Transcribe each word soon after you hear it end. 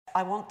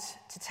I want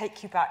to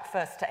take you back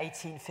first to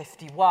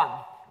 1851,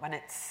 when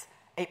it's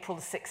April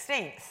the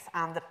 16th,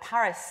 and the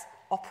Paris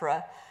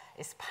Opera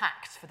is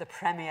packed for the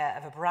premiere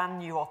of a brand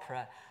new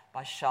opera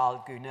by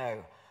Charles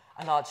Gounod,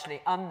 a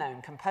largely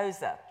unknown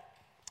composer.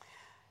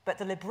 But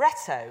the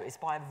libretto is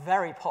by a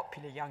very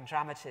popular young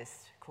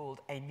dramatist called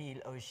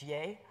Émile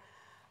Augier,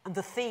 and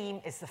the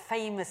theme is the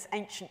famous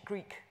ancient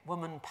Greek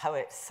woman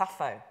poet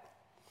Sappho.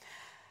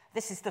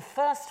 This is the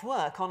first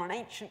work on an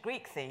ancient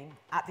Greek theme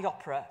at the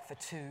opera for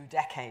 2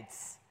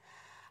 decades.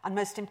 And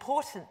most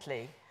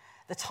importantly,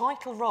 the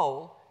title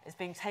role is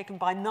being taken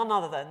by none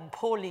other than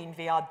Pauline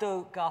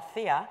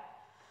Viardot-Garcia,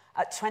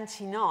 at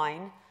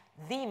 29,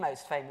 the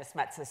most famous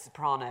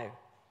mezzo-soprano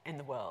in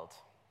the world.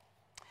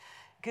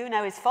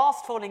 Gounod is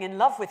fast falling in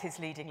love with his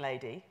leading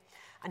lady,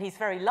 and he's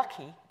very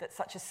lucky that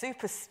such a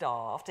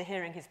superstar, after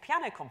hearing his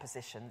piano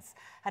compositions,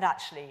 had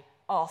actually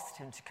asked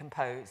him to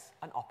compose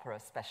an opera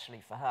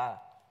especially for her.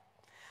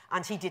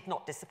 And he did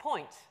not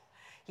disappoint.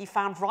 He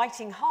found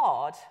writing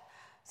hard,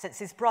 since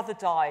his brother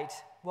died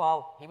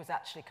while he was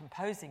actually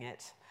composing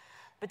it.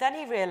 But then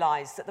he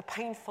realized that the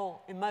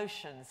painful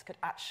emotions could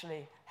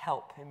actually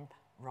help him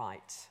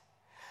write.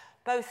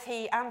 Both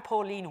he and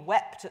Pauline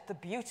wept at the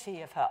beauty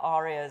of her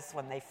arias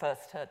when they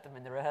first heard them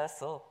in the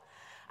rehearsal,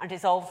 and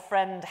his old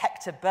friend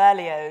Hector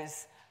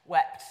Berlioz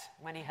wept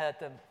when he heard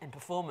them in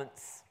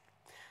performance.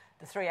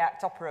 The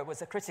 3-act opera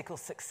was a critical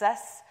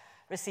success,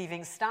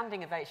 receiving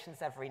standing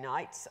ovations every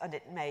night, and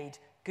it made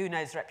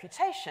Gounod's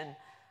reputation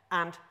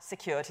and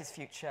secured his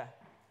future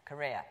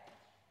career.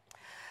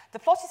 The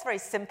plot is very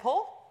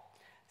simple.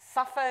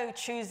 Sappho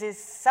chooses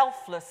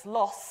selfless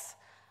loss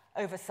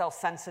over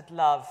self-centered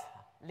love,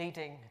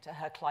 leading to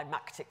her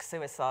climactic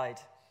suicide.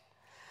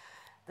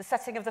 The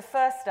setting of the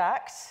first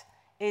act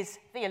is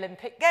the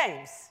Olympic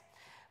Games,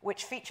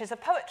 which features a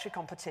poetry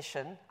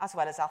competition as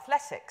well as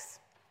athletics.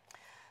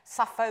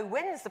 Sappho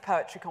wins the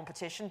poetry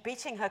competition,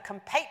 beating her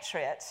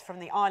compatriot from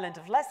the island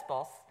of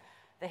Lesbos,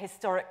 the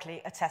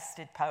historically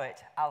attested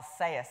poet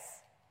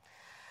Alcaeus.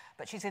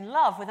 But she's in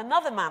love with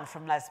another man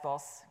from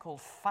Lesbos called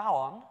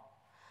Phaon,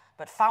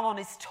 but Phaon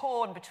is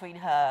torn between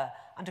her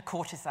and a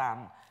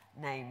courtesan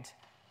named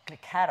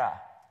Glycera.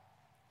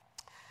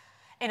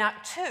 In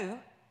Act 2,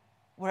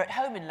 we're at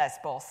home in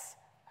Lesbos,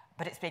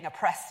 but it's being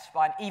oppressed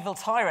by an evil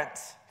tyrant.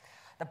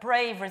 The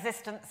brave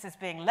resistance is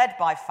being led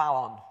by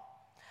Phaon,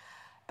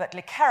 but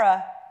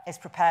Glycera is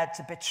prepared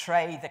to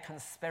betray the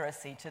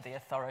conspiracy to the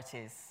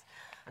authorities,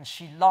 and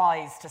she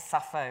lies to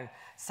Sappho,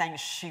 saying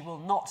she will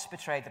not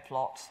betray the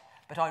plot,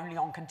 but only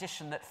on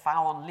condition that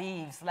Phaon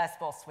leaves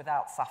Lesbos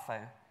without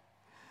Sappho.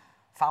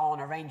 Phaon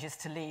arranges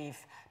to leave.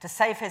 To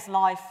save his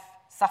life,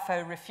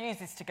 Sappho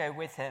refuses to go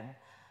with him.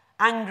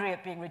 Angry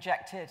at being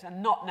rejected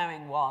and not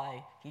knowing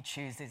why, he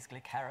chooses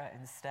Glycera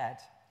instead.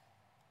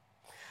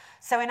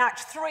 So in Act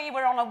 3,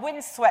 we're on a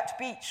windswept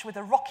beach with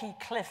a rocky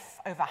cliff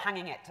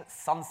overhanging it at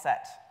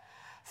sunset.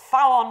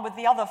 Phaon, with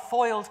the other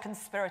foiled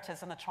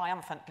conspirators and a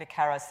triumphant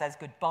Glycera, says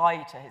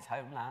goodbye to his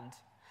homeland.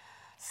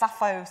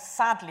 Sappho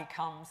sadly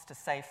comes to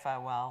say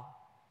farewell.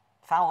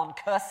 Phaon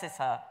curses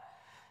her.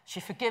 She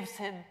forgives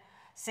him,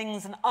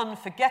 sings an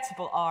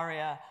unforgettable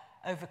aria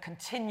over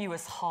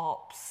continuous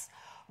harps,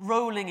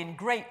 rolling in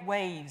great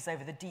waves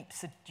over the deep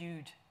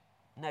subdued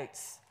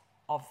notes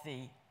of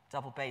the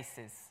double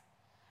basses,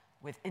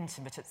 with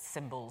intermittent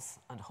cymbals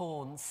and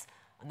horns,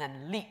 and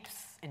then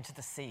leaps into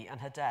the sea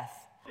and her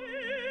death.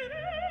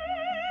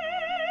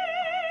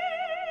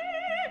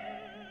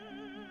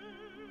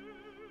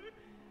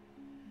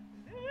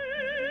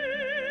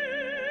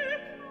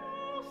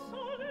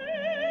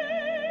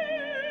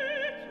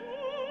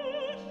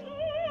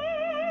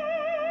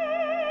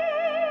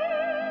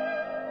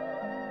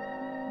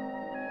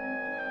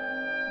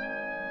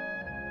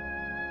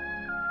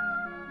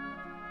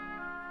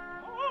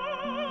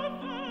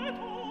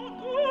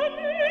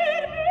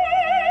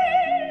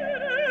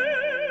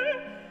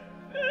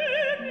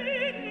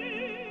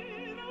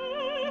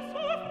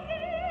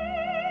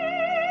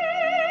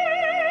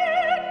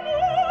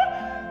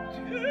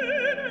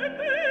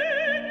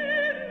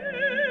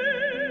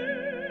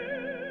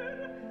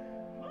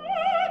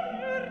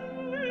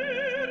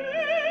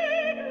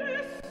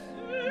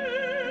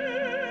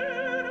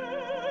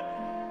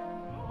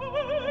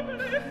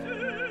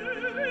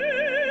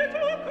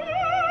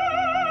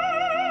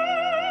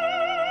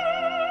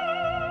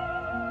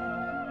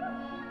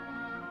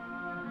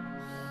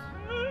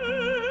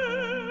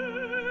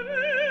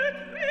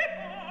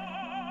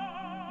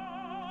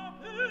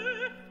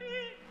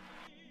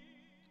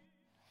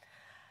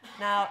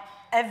 Now,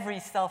 every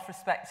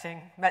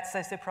self-respecting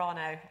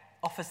mezzo-soprano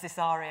offers this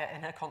aria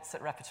in her concert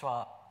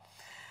repertoire.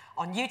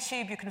 On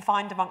YouTube, you can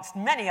find, amongst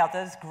many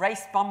others,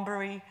 Grace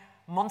Bunbury,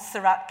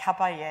 Montserrat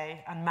Caballé,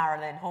 and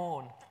Marilyn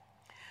Horne.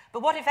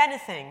 But what, if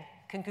anything,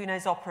 can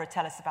Gounod's opera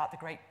tell us about the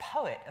great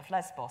poet of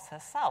Lesbos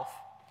herself?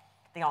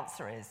 The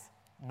answer is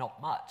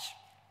not much.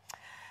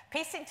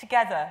 Piecing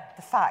together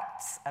the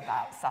facts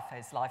about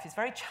Sappho's life is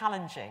very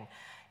challenging,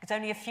 because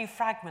only a few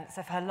fragments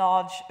of her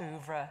large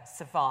oeuvre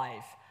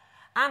survive.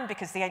 and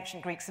because the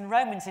ancient Greeks and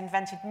Romans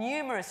invented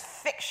numerous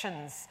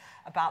fictions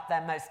about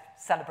their most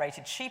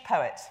celebrated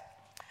she-poet.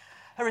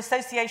 Her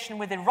association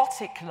with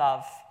erotic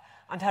love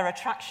and her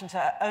attraction to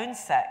her own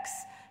sex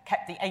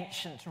kept the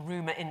ancient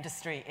rumour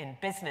industry in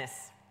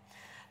business.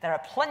 There are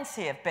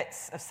plenty of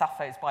bits of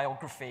Sappho's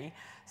biography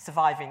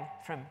surviving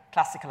from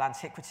classical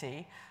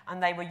antiquity,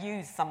 and they were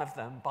used, some of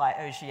them, by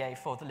Augier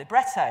for the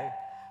libretto,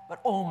 but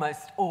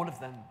almost all of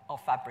them are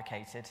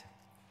fabricated.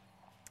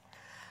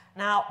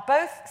 Now,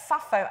 both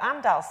Sappho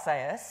and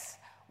Alcaeus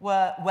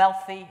were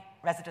wealthy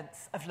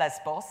residents of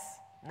Lesbos,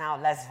 now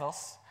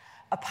Lesvos,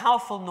 a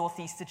powerful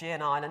northeast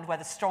Aegean island where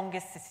the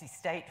strongest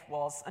city-state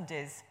was and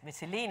is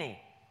Mytilene.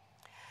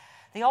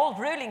 The old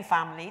ruling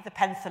family, the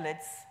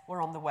Penthalids,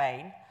 were on the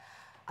wane,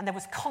 and there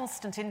was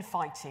constant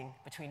infighting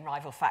between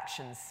rival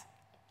factions.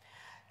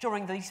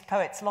 During these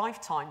poets'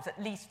 lifetimes,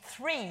 at least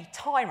 3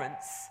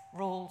 tyrants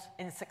ruled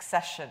in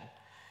succession,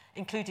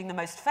 including the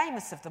most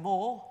famous of them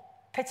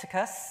all,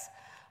 Pittacus,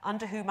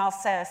 under whom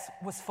Alcaeus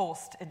was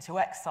forced into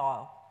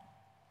exile.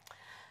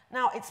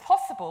 Now, it's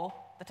possible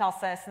that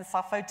Alcaeus and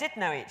Sappho did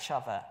know each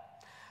other,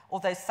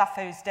 although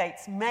Sappho's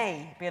dates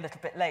may be a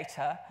little bit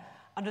later,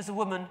 and as a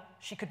woman,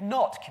 she could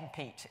not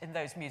compete in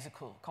those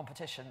musical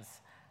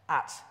competitions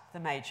at the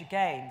major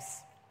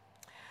games.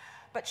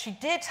 But she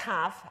did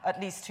have at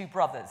least 2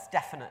 brothers,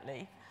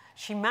 definitely.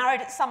 She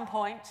married at some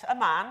point a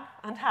man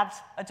and had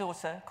a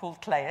daughter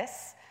called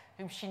Cleis,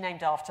 whom she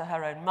named after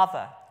her own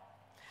mother.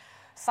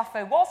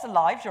 Sappho was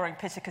alive during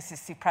Pittacus's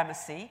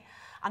supremacy,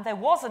 and there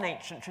was an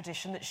ancient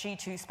tradition that she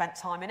too spent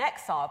time in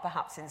exile,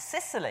 perhaps in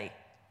Sicily.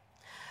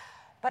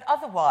 But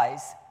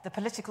otherwise, the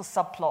political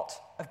subplot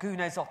of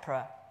Gounod's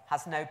opera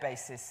has no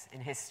basis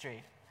in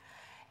history.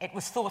 It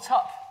was thought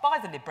up by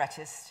the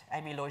librettist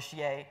Émile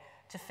Augier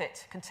to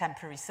fit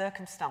contemporary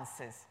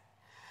circumstances.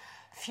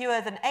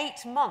 Fewer than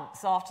 8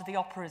 months after the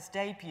opera's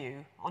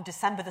debut, on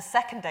December the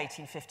 2nd,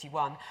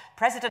 1851,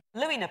 President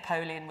Louis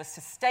Napoleon was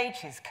to stage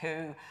his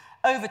coup,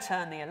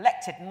 overturn the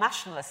elected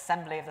National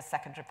Assembly of the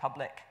Second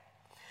Republic.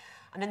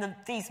 And in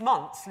these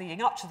months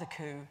leading up to the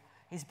coup,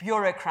 his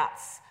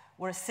bureaucrats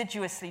were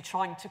assiduously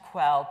trying to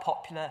quell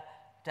popular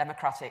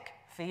democratic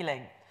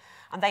feeling.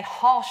 And they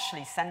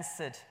harshly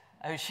censored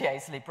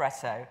Augier's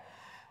libretto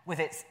with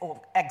its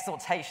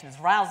exhortations,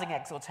 rousing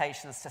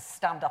exhortations to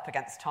stand up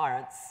against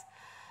tyrants,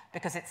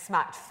 because it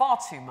smacked far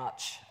too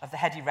much of the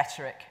heady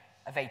rhetoric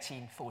of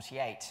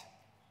 1848.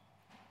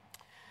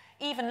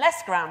 Even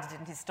less grounded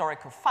in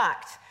historical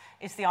fact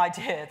is the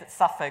idea that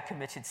Sappho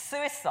committed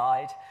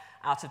suicide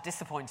out of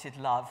disappointed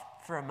love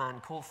for a man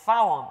called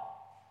Phaon.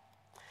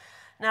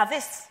 Now,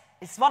 this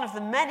is one of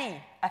the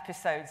many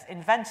episodes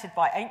invented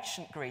by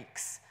ancient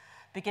Greeks,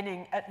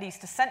 beginning at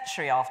least a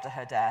century after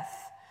her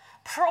death,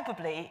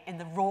 probably in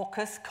the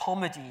raucous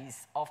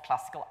comedies of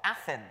classical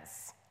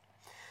Athens.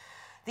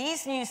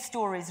 These news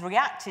stories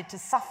reacted to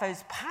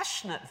Sappho's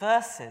passionate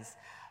verses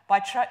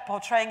by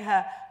portraying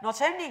her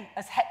not only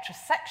as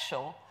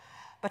heterosexual,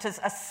 but as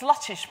a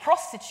sluttish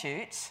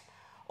prostitute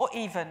or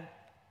even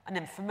a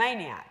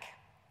nymphomaniac.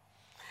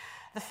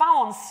 The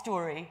Phaon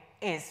story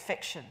is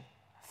fiction.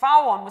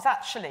 Phaon was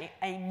actually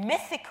a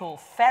mythical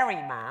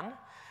ferryman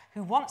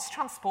who once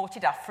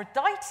transported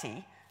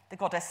Aphrodite, the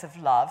goddess of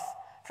love,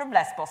 from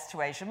Lesbos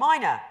to Asia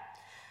Minor,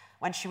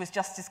 when she was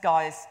just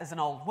disguised as an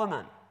old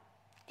woman.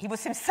 He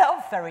was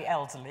himself very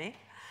elderly,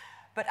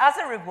 but as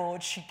a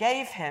reward, she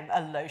gave him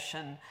a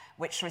lotion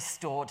which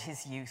restored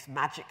his youth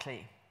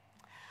magically.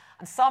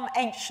 And some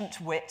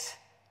ancient wit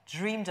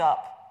dreamed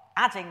up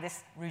adding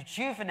this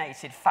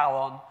rejuvenated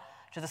Phaon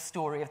to the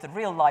story of the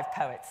real-life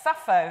poet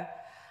Sappho,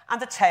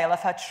 and the tale of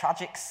her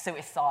tragic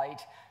suicide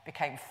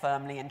became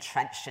firmly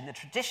entrenched in the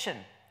tradition,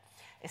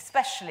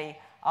 especially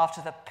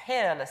after the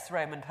peerless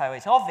Roman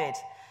poet Ovid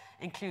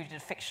included a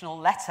fictional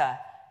letter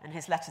in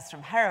his Letters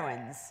from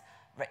Heroines,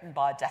 written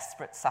by a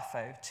desperate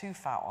Sappho to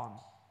Phaon.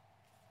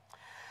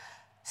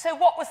 So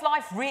what was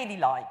life really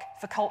like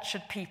for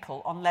cultured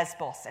people on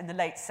Lesbos in the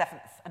late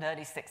 7th and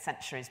early 6th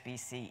centuries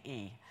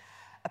BCE,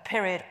 a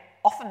period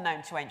often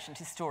known to ancient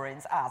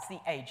historians as the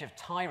Age of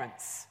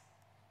Tyrants?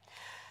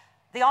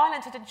 The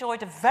island had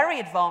enjoyed a very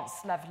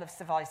advanced level of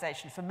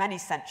civilization for many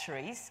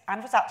centuries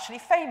and was actually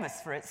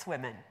famous for its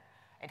women.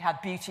 It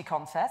had beauty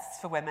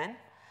contests for women,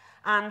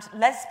 and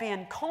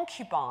lesbian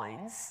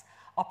concubines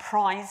are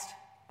prized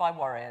by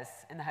warriors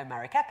in the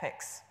Homeric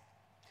epics.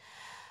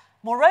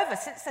 Moreover,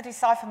 since the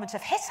decipherment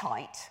of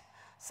Hittite,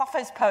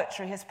 Sappho's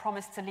poetry has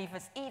promised to lead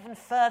us even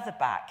further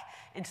back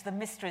into the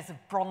mysteries of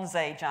Bronze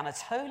Age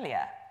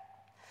Anatolia.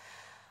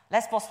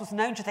 Lesbos was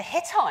known to the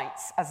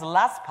Hittites as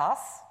Laspas,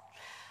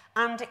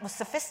 and it was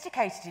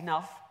sophisticated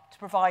enough to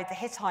provide the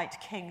Hittite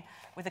king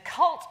with a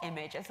cult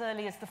image as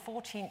early as the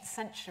 14th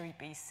century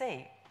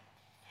BC.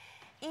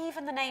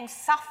 Even the name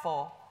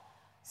Sappho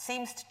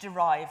seems to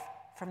derive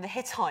from the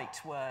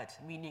Hittite word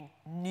meaning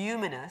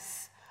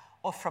numinous,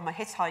 or from a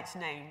Hittite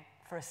name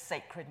for a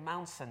sacred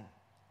mountain.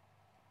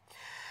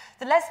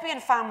 The lesbian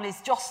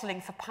families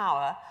jostling for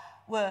power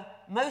were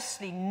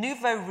mostly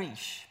nouveau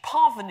riche,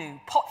 parvenu,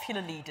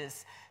 popular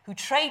leaders who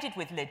traded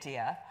with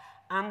Lydia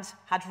and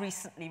had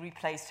recently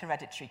replaced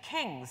hereditary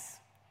kings.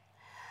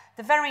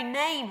 The very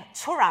name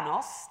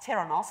tyrannos,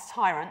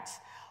 tyrant,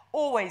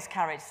 always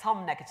carried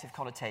some negative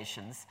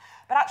connotations,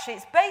 but actually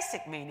its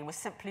basic meaning was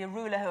simply a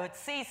ruler who had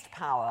seized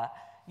power,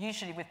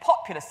 usually with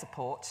popular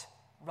support,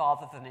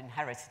 rather than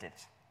inherited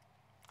it.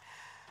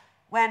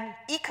 When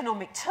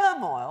economic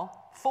turmoil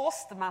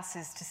forced the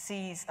masses to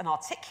seize an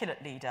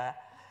articulate leader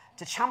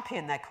to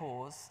champion their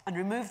cause and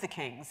remove the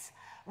kings,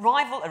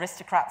 rival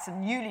aristocrats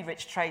and newly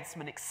rich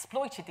tradesmen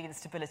exploited the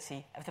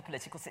instability of the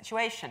political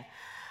situation.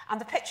 And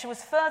the picture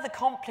was further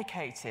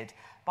complicated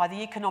by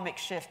the economic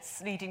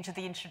shifts leading to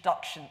the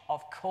introduction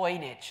of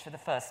coinage for the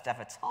first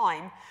ever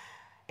time.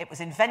 It was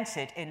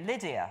invented in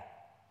Lydia.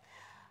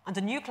 And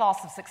a new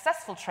class of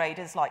successful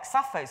traders like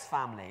Sappho's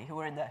family, who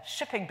were in the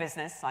shipping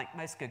business, like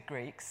most good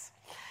Greeks,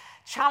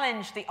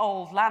 challenged the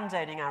old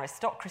landowning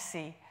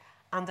aristocracy,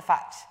 and the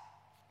fact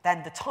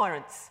then the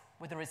tyrants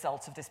were the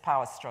result of this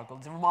power struggle.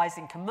 The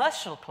rising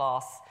commercial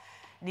class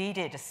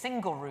needed a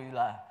single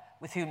ruler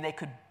with whom they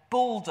could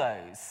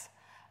bulldoze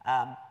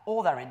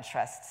all their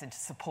interests into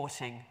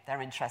supporting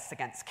their interests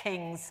against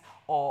kings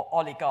or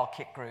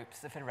oligarchic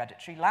groups of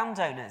hereditary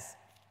landowners.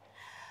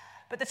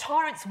 But the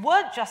tyrants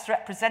weren't just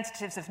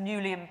representatives of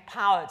newly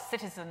empowered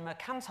citizen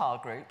mercantile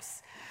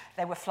groups.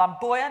 They were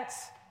flamboyant,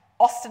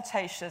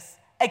 ostentatious,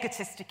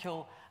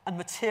 egotistical, and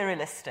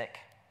materialistic.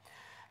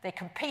 They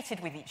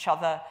competed with each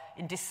other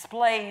in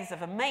displays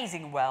of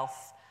amazing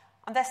wealth,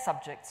 and their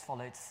subjects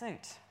followed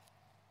suit.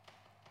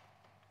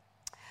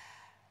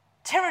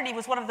 Tyranny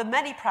was one of the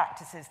many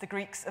practices the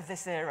Greeks of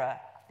this era,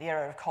 the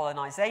era of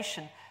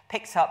colonization,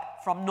 picked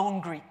up from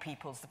non-Greek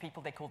peoples, the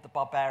people they called the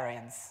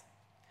barbarians.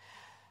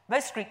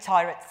 Most Greek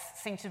tyrants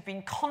seem to have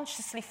been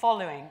consciously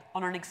following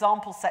on an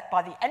example set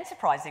by the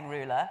enterprising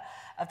ruler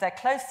of their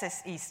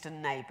closest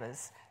eastern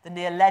neighbours, the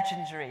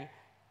near-legendary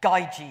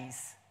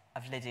Gyges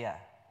of Lydia.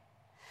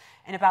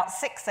 In about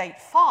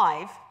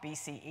 685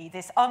 BCE,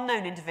 this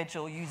unknown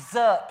individual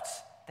usurped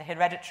the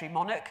hereditary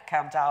monarch,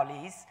 Count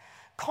Daulis,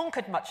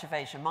 conquered much of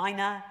Asia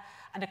Minor,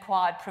 and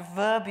acquired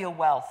proverbial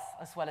wealth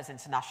as well as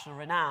international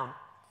renown.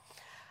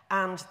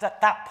 And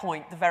at that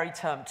point, the very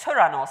term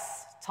tyrannos,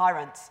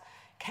 tyrant,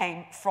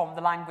 came from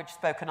the language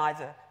spoken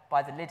either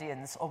by the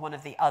Lydians or one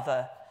of the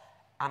other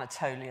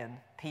Anatolian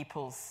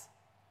peoples.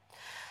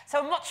 So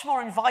a much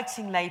more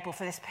inviting label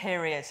for this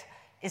period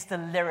is the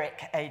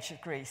lyric age of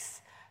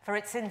Greece, for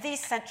it's in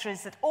these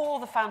centuries that all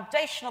the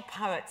foundational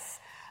poets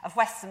of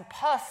Western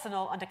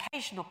personal and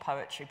occasional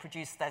poetry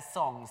produced their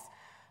songs,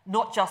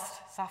 not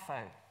just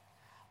Sappho.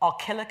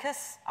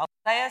 Archilochus,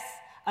 Alcaeus,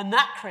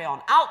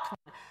 Anacreon,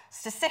 Alcman,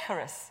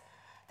 Stesichorus,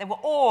 they were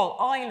all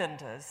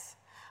islanders,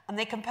 and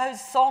they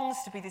composed songs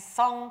to be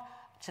sung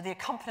to the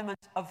accompaniment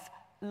of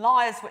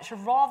lyres which are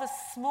rather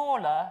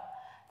smaller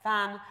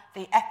than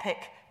the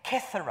epic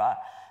Cythera,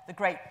 the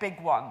great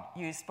big one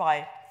used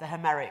by the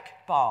Homeric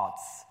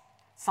bards.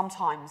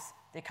 Sometimes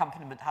the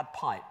accompaniment had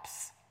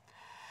pipes.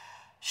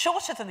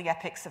 Shorter than the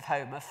epics of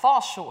Homer,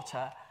 far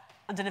shorter,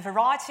 and in a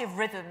variety of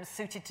rhythms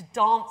suited to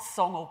dance,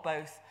 song, or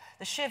both,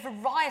 the sheer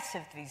variety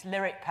of these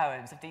lyric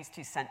poems of these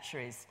 2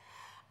 centuries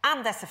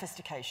and their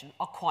sophistication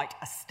are quite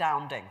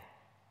astounding.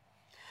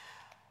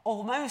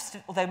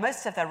 Although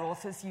most of their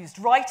authors used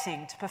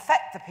writing to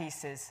perfect the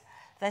pieces,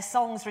 their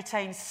songs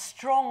retain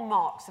strong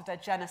marks of their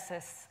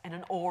genesis in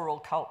an oral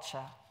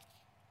culture.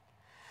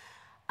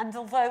 And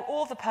although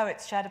all the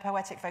poets shared a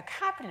poetic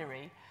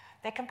vocabulary,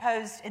 they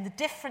composed in the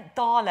different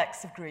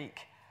dialects of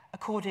Greek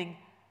according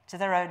to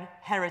their own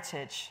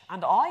heritage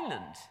and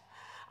island,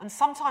 and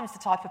sometimes the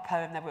type of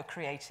poem they were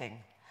creating.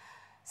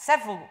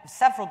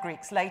 Several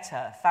Greeks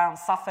later found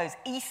Sappho's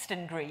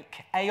Eastern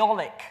Greek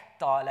Aeolic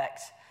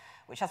dialect,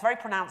 which has very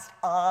pronounced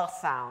R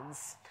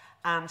sounds,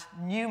 and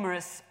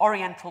numerous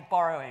Oriental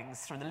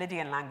borrowings from the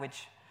Lydian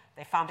language.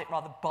 They found it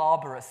rather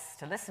barbarous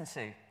to listen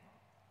to.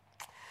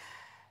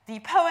 The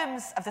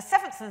poems of the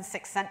 7th and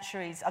 6th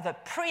centuries are the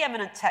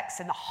preeminent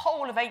texts in the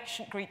whole of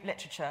ancient Greek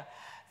literature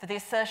for the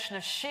assertion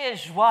of sheer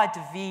joie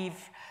de vivre,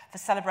 for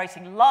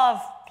celebrating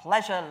love,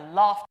 pleasure,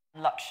 laughter,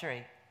 and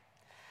luxury.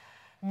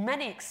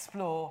 Many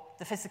explore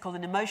the physical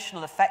and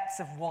emotional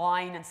effects of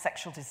wine and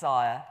sexual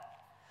desire.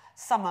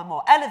 Some are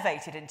more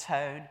elevated in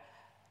tone,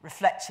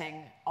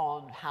 reflecting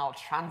on how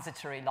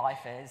transitory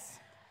life is.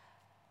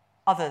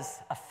 Others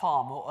are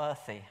far more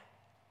earthy.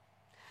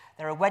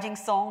 There are wedding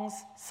songs,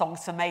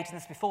 songs for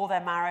maidens before they're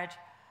married.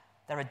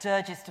 There are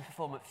dirges to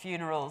perform at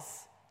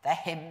funerals. There are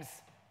hymns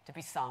to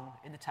be sung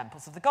in the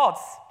temples of the gods.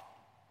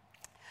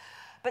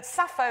 But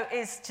Sappho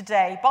is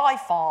today by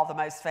far the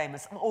most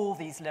famous of all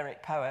these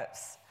lyric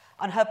poets,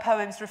 and her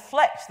poems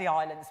reflect the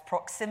island's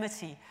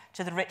proximity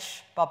to the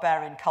rich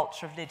barbarian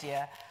culture of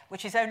Lydia,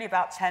 which is only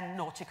about 10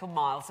 nautical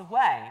miles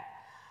away.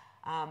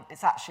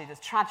 It's actually the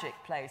tragic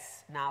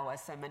place now where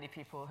so many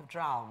people have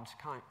drowned,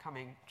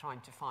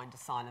 trying to find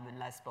asylum in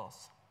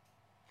Lesbos.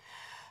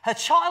 Her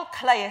child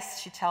Claeus,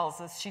 she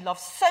tells us, she loved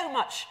so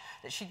much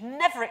that she'd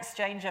never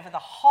exchange over the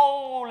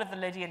whole of the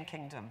Lydian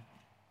kingdom.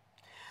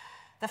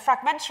 The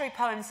fragmentary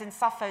poems in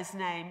Sappho's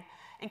name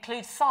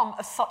include some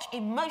of such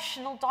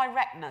emotional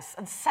directness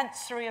and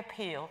sensory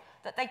appeal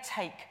that they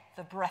take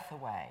the breath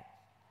away.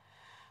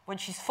 When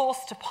she's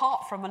forced to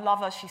part from a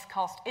lover she's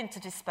cast into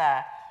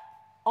despair,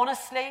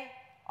 honestly,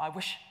 I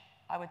wish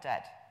I were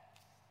dead.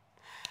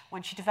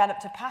 When she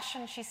developed a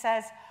passion, she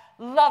says,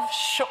 love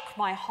shook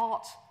my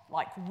heart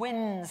like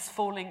winds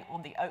falling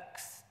on the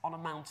oaks on a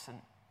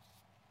mountain.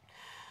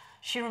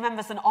 She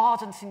remembers an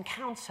ardent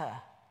encounter.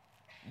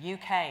 You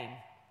came.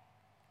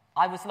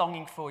 I was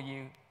longing for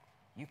you.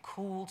 You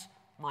cooled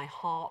my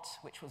heart,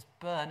 which was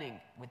burning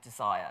with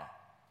desire.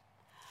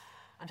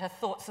 And her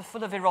thoughts are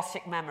full of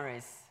erotic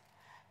memories.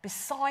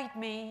 Beside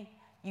me,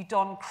 you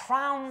don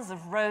crowns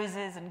of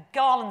roses and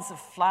garlands of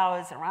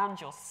flowers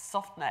around your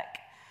soft neck.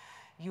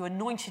 You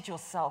anointed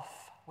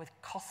yourself with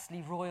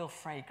costly royal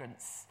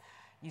fragrance.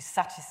 You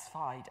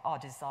satisfied our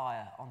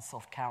desire on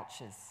soft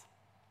couches.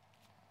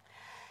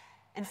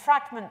 In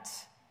fragment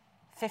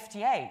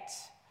 58,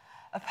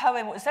 a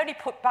poem that was only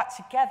put back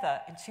together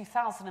in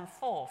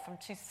 2004 from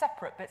two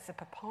separate bits of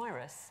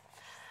papyrus,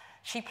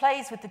 she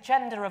plays with the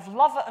gender of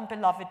lover and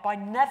beloved by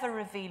never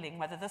revealing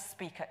whether the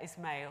speaker is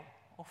male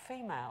or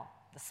female,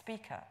 the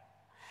speaker.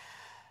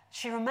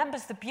 She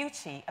remembers the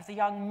beauty of the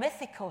young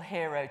mythical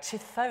hero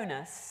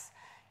Tithonus,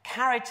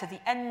 carried to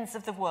the ends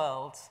of the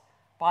world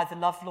by the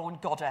lovelorn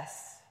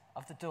goddess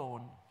of the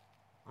dawn.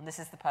 And this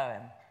is the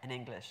poem in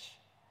English.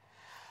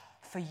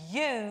 For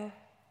you,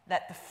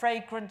 let the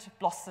fragrant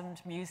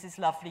blossomed muse's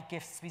lovely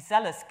gifts be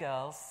zealous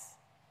girls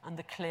and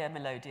the clear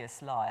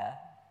melodious lyre.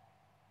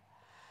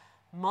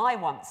 My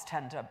once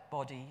tender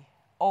body,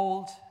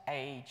 old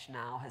age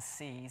now has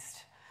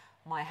seized.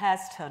 My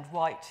hair's turned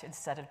white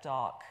instead of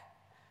dark.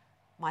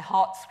 My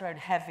heart's grown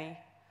heavy.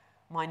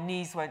 My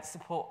knees won't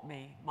support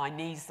me, my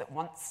knees that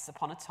once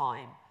upon a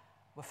time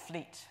were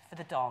fleet for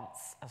the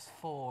dance as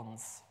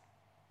fawns.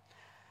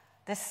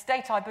 This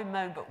state I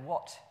bemoan, but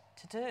what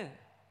to do?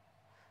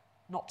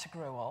 Not to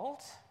grow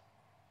old?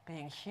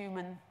 Being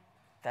human,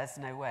 there's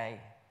no way.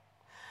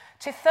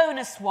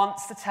 Tithonus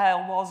once, the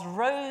tale was,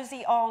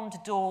 rosy-armed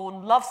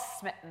dawn,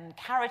 love-smitten,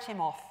 carried him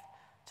off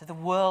to the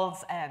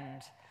world's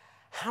end,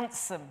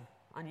 handsome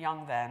and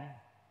young then.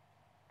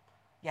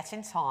 Yet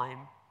in time,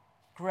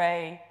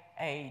 grey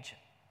age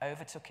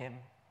overtook him,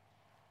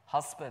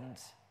 husband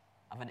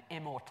of an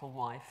immortal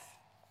wife.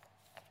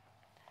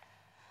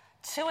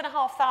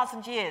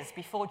 2,500 years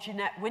before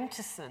Jeanette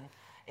Winterson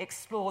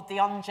explored the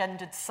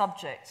ungendered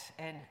subject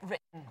in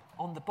Written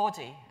on the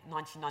Body,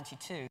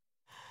 1992,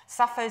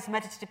 Sappho's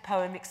meditative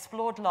poem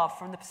explored love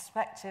from the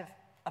perspective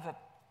of a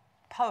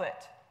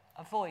poet,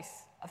 a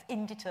voice of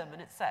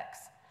indeterminate sex.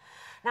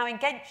 Now, in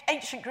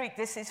ancient Greek,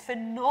 this is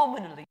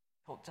phenomenally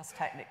difficult, just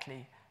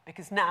technically,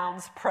 because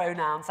nouns,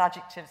 pronouns,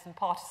 adjectives, and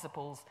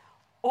participles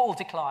all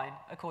decline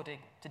according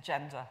to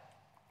gender.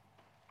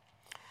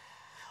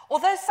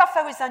 Although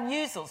Sappho is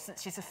unusual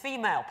since she's a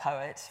female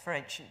poet for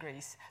ancient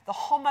Greece, the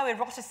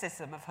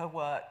homoeroticism of her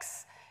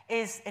works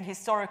is, in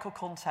historical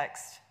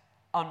context,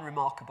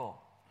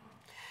 unremarkable.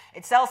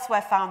 It's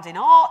elsewhere found in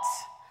art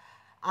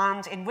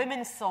and in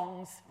women's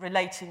songs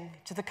relating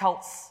to the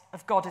cults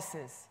of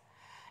goddesses,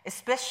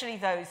 especially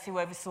those who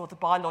oversaw the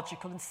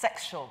biological and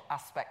sexual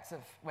aspects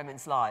of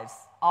women's lives,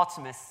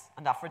 Artemis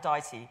and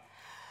Aphrodite.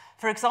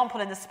 For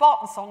example, in the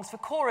Spartan songs for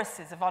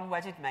choruses of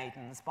unwedded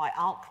maidens by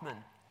Alcman,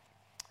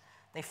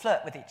 they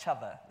flirt with each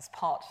other as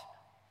part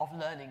of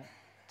learning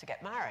to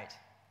get married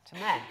to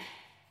men.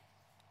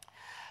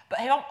 But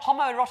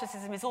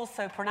homoeroticism is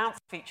also a pronounced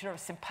feature of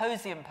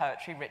symposium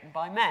poetry written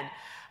by men,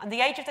 and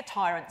the Age of the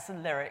Tyrants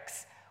and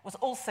lyrics was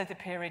also the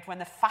period when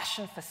the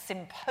fashion for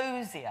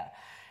symposia,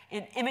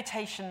 in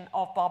imitation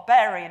of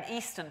barbarian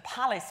Eastern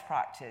palace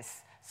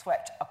practice,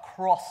 swept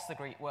across the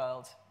Greek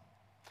world.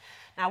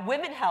 Now,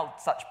 women held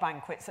such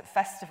banquets at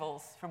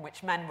festivals from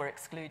which men were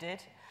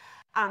excluded,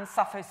 and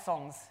Sappho's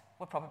songs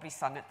were probably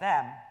sung at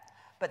them.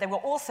 But they were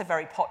also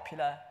very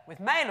popular with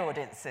male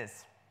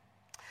audiences.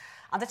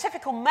 And the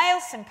typical male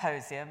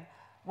symposium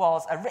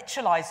was a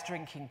ritualized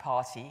drinking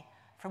party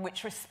from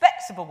which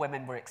respectable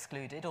women were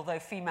excluded, although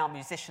female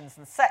musicians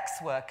and sex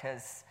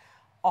workers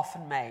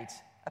often made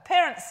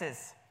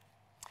appearances.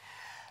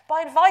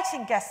 By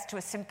inviting guests to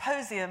a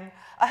symposium,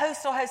 a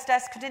host or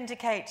hostess could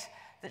indicate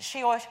that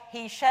she or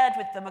he shared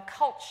with them a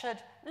cultured,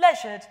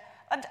 leisured,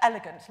 and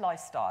elegant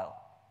lifestyle.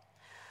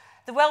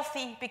 The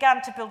wealthy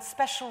began to build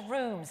special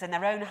rooms in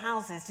their own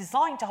houses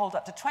designed to hold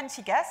up to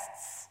 20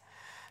 guests,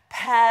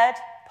 paired,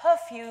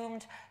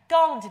 perfumed,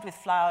 garlanded with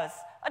flowers,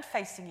 and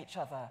facing each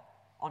other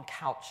on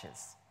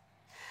couches.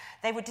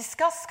 They would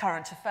discuss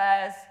current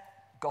affairs,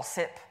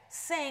 gossip,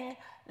 sing,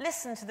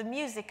 listen to the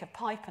music of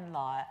pipe and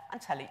lyre,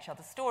 and tell each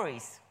other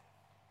stories.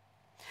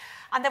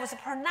 And there was a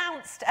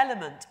pronounced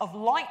element of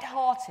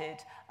light-hearted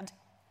and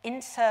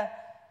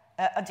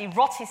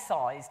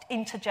eroticized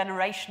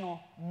intergenerational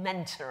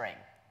mentoring.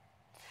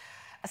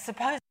 A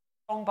supposed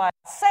song by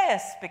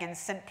Alcaeus begins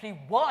simply,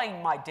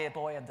 "Wine, my dear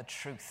boy, and the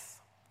truth."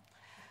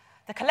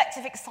 The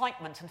collective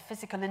excitement and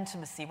physical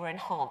intimacy were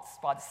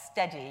enhanced by the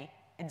steady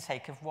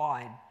intake of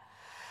wine.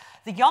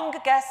 The younger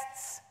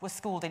guests were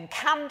schooled in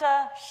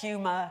candour,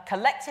 humour,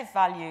 collective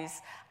values,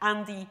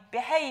 and the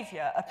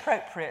behaviour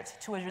appropriate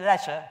to a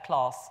leisure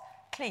class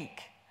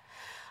clique.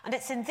 And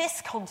it's in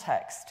this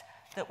context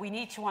that we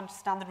need to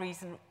understand the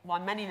reason why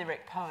many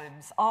lyric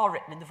poems are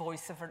written in the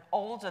voice of an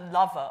older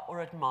lover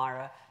or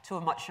admirer to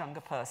a much younger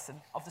person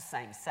of the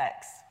same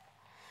sex.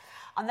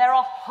 And there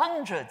are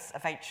hundreds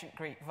of ancient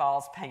Greek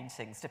vase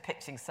paintings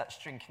depicting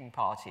such drinking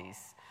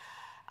parties.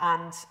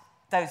 And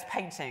those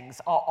paintings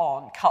are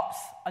on cups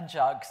and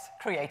jugs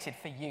created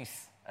for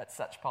use at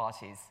such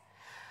parties.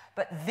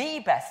 But the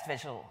best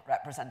visual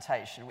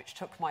representation, which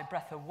took my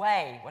breath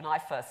away when I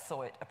first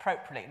saw it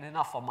appropriately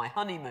enough on my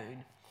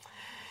honeymoon,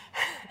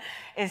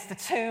 is the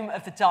tomb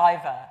of the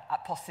diver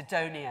at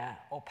Posidonia,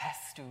 or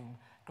Paestum,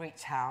 Greek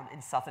town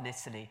in southern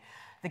Italy.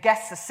 The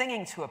guests are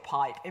singing to a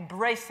pipe,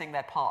 embracing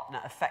their partner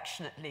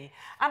affectionately,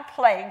 and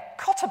playing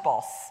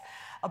Kottabos,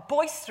 a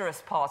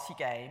boisterous party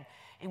game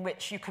in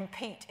which you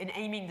compete in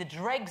aiming the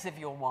dregs of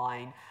your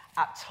wine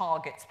at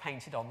targets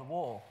painted on the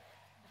wall.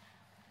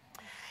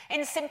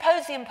 In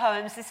symposium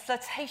poems, this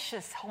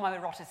flirtatious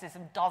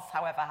homoeroticism does,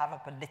 however, have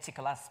a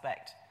political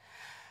aspect.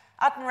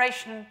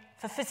 Admiration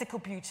for physical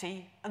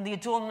beauty and the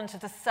adornment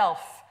of the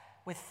self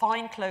with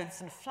fine clothes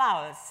and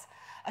flowers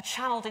are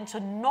channeled into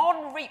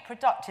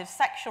non-reproductive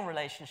sexual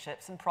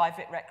relationships and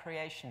private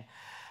recreation,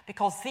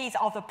 because these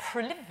are the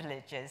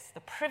privileges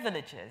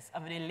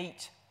of an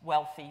elite,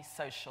 wealthy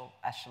social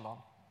echelon.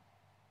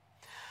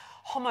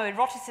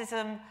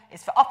 Homoeroticism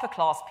is for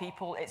upper-class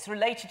people. It's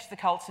related to the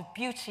cult of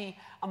beauty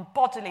and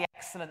bodily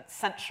excellence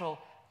central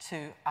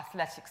to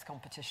athletics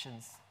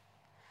competitions.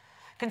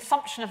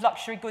 Consumption of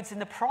luxury goods in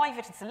the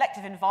private and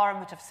selective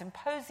environment of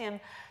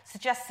symposium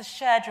suggests a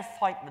shared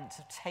refinement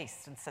of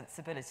taste and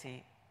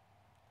sensibility.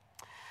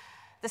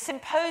 The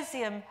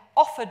symposium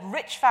offered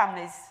rich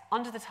families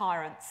under the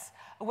tyrants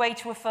a way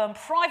to affirm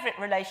private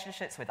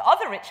relationships with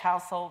other rich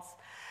households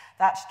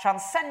that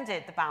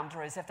transcended the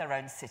boundaries of their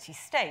own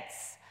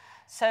city-states.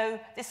 So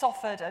this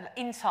offered an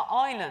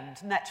inter-island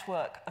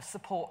network of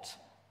support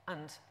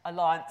and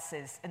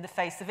alliances in the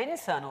face of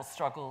internal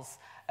struggles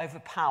over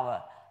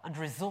power and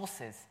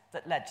resources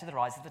that led to the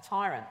rise of the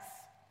tyrants.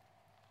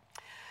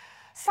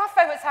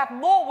 Sappho has had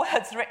more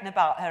words written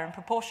about her in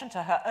proportion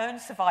to her own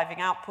surviving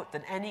output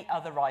than any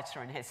other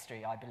writer in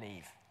history, I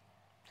believe.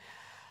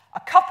 A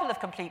couple of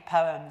complete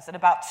poems and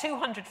about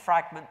 200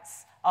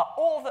 fragments are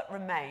all that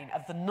remain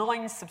of the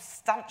 9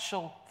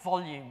 substantial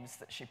volumes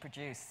that she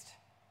produced.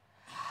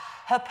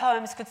 Her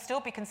poems could still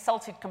be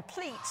consulted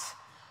complete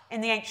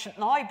in the ancient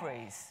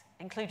libraries,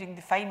 including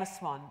the famous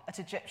one at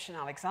Egyptian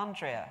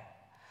Alexandria.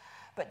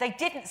 But they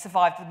didn't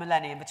survive the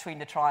millennium between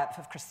the triumph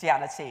of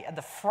Christianity and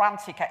the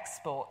frantic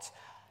export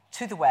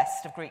to the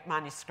West of Greek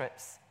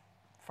manuscripts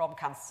from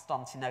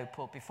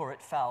Constantinople before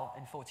it fell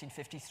in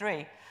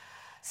 1453.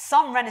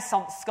 Some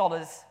Renaissance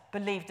scholars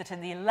believed that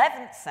in the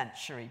 11th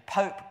century,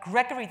 Pope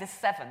Gregory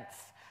VII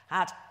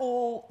had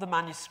all the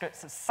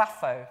manuscripts of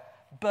Sappho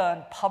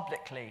burned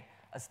publicly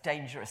as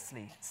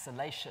dangerously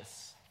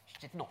salacious. She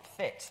did not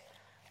fit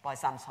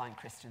Byzantine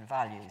Christian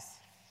values.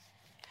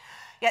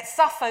 Yet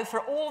Sappho, for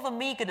all the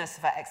meagreness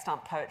of her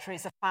extant poetry,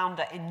 is a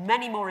founder in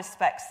many more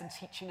respects than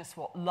teaching us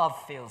what love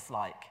feels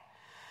like.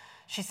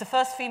 She's the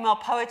first female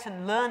poet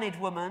and learned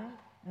woman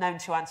known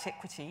to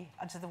antiquity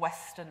and to the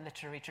Western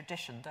literary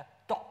tradition, the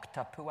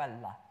Docta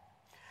Puella.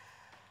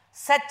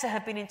 Said to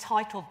have been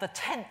entitled the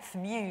 10th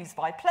Muse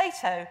by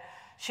Plato,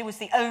 she was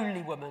the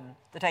only woman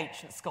that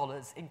ancient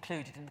scholars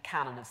included in the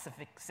canon of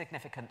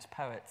significant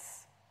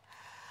poets.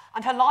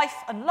 And her life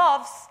and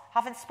loves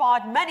have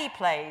inspired many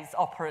plays,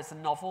 operas,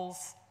 and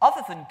novels,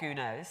 other than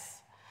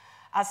Gounod's,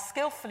 as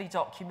skillfully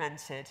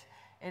documented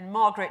in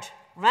Margaret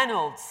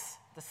Reynolds'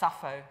 The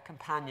Sappho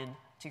Companion,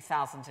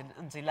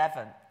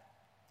 2011.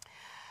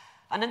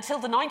 And until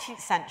the 19th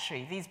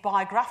century, these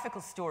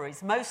biographical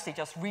stories mostly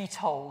just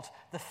retold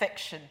the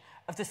fiction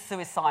of the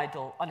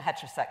suicidal and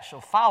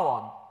heterosexual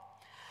Phaon.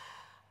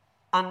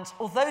 And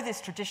although this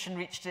tradition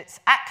reached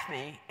its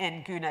acme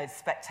in Gounod's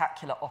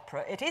spectacular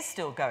opera, it is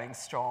still going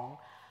strong,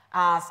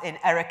 as in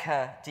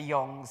Erica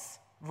Young's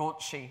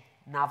raunchy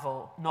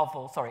novel,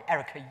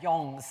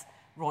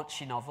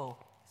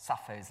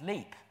 Sappho's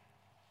Leap,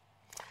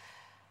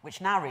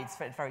 which now reads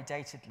very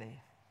datedly.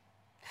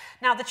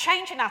 Now, the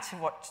change in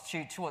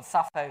attitude towards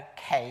Sappho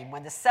came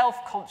when the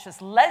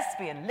self-conscious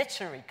lesbian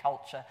literary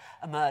culture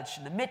emerged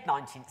in the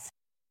mid-19th century,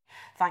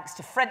 thanks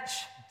to French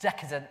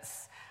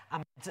decadence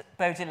and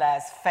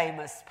Baudelaire's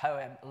famous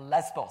poem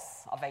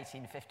Lesbos of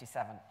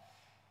 1857.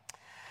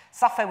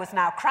 Sappho was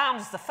now crowned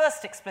as the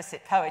first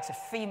explicit poet of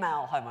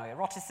female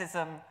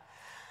homoeroticism.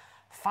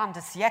 Fin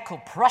de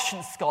siècle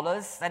Prussian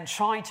scholars then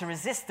tried to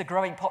resist the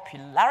growing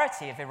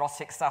popularity of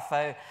erotic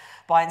Sappho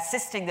by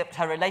insisting that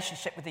her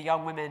relationship with the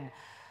young women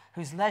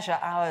whose leisure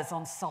hours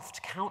on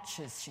soft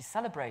couches she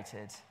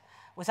celebrated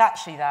was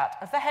actually that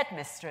of the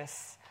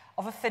headmistress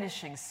of a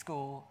finishing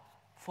school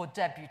for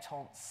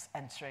debutantes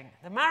entering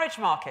the marriage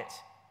market.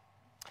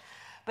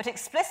 But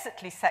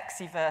explicitly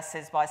sexy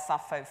verses by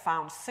Sappho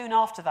found soon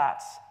after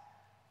that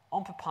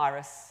on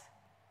papyrus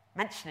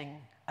mentioning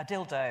a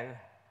dildo,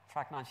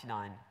 Frag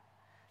 99,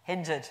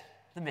 hindered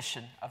the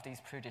mission of these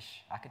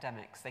prudish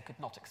academics. They could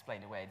not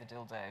explain away the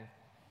dildo.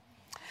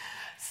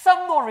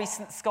 Some more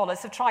recent scholars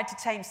have tried to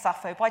tame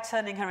Sappho by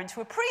turning her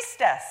into a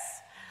priestess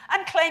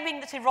and claiming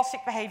that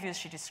erotic behaviours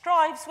she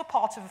describes were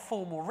part of a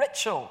formal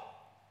ritual.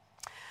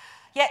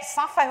 Yet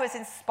Sappho has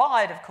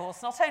inspired, of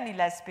course, not only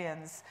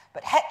lesbians,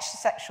 but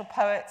heterosexual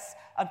poets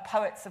and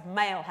poets of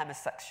male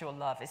homosexual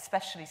love,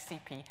 especially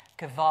C.P.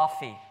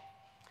 Cavafy.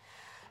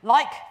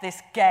 Like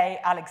this gay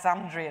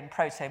Alexandrian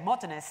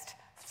proto-modernist,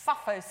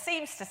 Sappho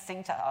seems to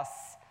sing to us,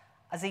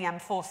 as E.M.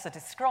 Forster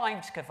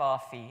described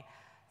Cavafy,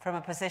 from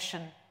a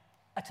position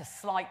at a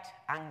slight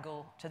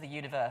angle to the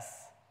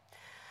universe.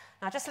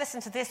 Now just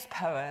listen to this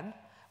poem,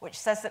 which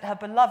says that her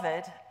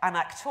beloved,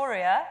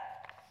 Anactoria,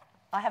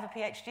 I have a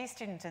PhD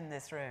student in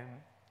this room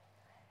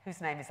whose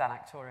name is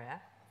Anactoria.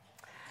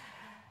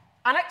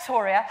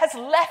 Anactoria has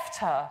left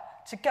her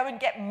to go and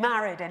get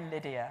married in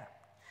Lydia.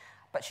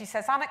 But she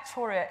says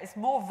Anactoria is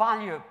more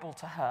valuable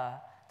to her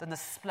than the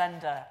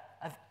splendour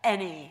of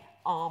any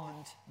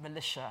armed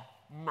militia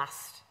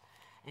massed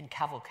in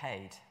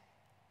cavalcade.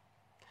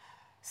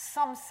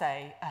 Some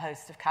say a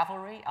host of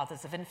cavalry,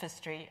 others of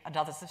infantry, and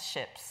others of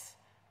ships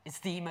is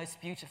the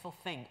most beautiful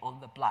thing on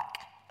the black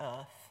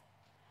earth.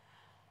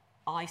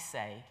 I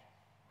say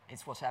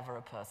it's whatever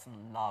a person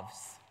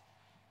loves.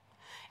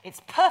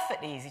 It's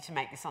perfectly easy to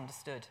make this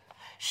understood.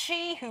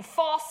 She who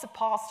far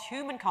surpassed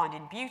humankind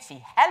in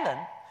beauty, Helen,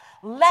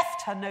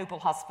 left her noble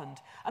husband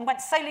and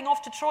went sailing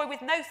off to Troy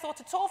with no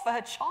thought at all for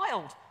her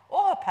child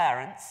or her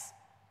parents.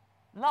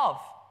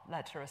 Love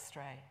led her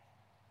astray.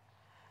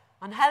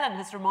 And Helen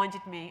has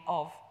reminded me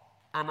of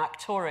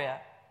Anactoria,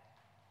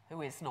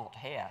 who is not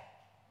here.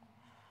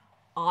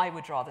 I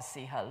would rather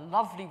see her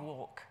lovely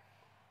walk,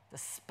 the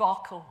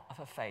sparkle of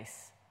her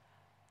face,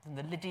 than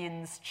the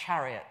Lydians'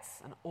 chariots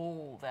and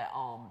all their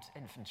armed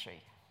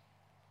infantry.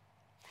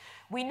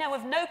 We know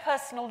of no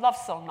personal love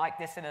song like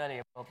this in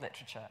earlier world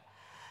literature.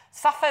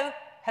 Sappho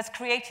has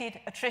created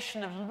a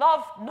tradition of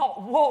love,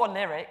 not war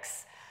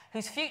lyrics,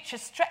 whose future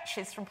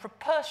stretches from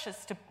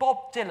Propertius to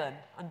Bob Dylan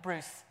and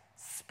Bruce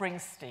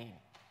Springsteen.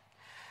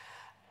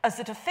 As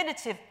the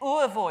definitive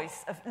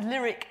voice of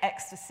lyric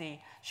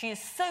ecstasy, she is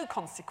so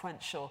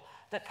consequential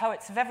that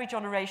poets of every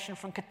generation,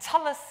 from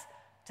Catullus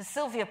to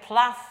Sylvia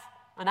Plath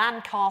and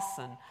Anne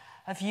Carson,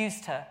 have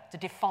used her to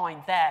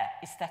define their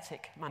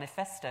aesthetic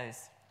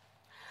manifestos.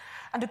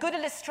 And a good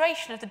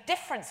illustration of the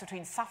difference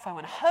between Sappho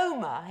and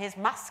Homer, his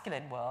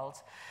masculine world,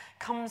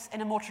 comes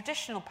in a more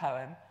traditional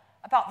poem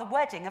about the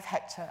wedding of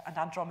Hector and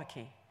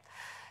Andromache.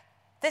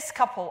 This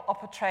couple are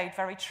portrayed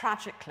very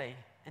tragically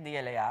in the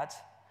Iliad,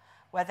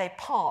 where they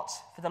part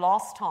for the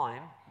last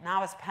time,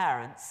 now as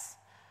parents.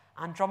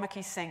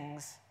 Andromache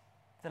sings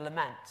the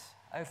lament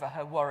over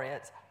her warrior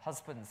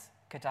husband's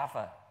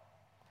cadaver.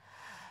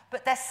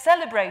 But they're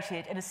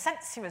celebrated in a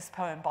sensuous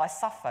poem by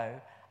Sappho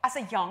as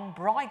a young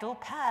bridal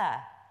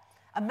pair,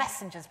 and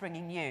messengers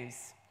bringing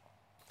news.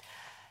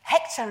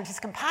 Hector and his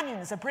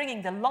companions are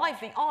bringing the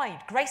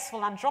lively-eyed,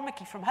 graceful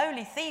Andromache from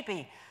holy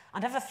Thebe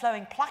and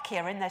ever-flowing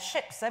Placia in their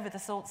ships over the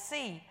salt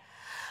sea.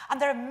 And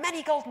there are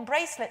many golden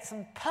bracelets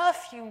and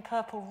perfumed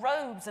purple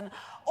robes and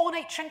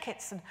ornate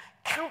trinkets and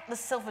countless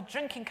silver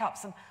drinking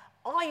cups and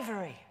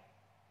ivory.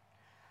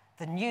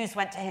 The news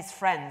went to his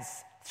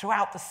friends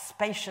throughout the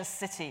spacious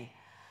city.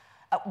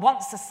 At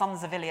once the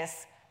sons of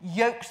Ilias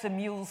yoked the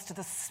mules to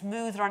the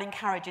smooth-running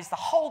carriages. The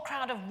whole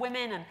crowd of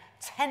women and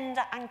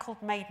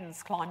tender-ankled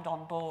maidens climbed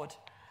on board.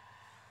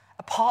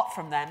 Apart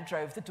from them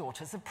drove the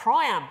daughters of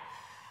Priam,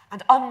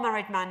 and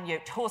unmarried men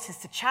yoked horses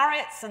to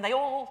chariots, and they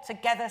all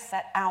together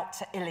set out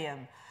to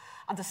Ilium.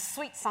 And the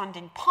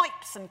sweet-sounding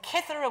pipes and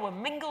kithera were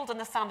mingled, and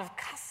the sound of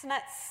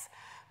castanets.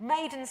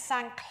 Maidens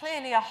sang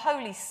clearly a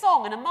holy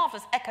song, and a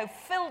marvellous echo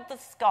filled the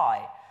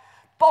sky.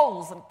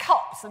 Bowls and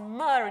cups and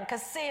myrrh and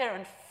cassia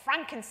and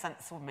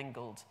frankincense were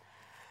mingled.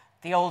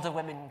 The older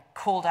women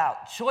called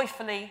out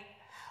joyfully.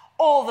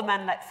 All the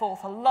men let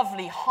forth a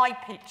lovely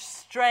high-pitched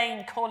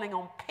strain, calling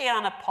on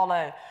Paean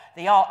Apollo,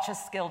 the archer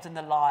skilled in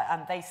the lyre,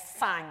 and they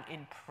sang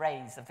in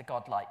praise of the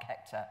godlike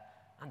Hector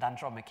and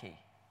Andromache.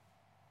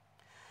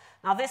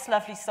 Now, this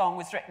lovely song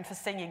was written for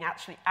singing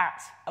actually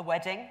at a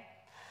wedding,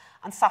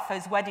 and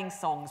Sappho's wedding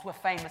songs were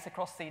famous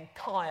across the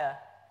entire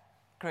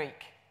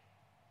Greek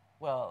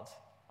world.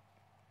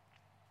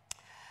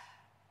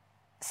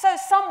 So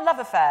some love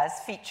affairs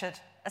featured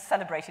a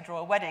celebrated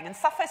royal wedding, and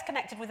Sappho's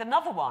connected with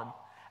another one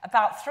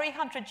about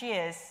 300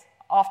 years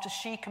after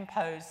she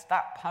composed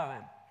that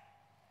poem.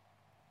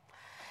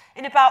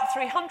 In about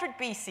 300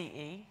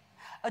 BCE,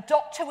 a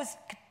doctor was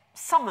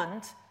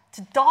summoned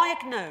to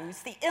diagnose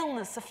the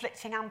illness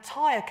afflicting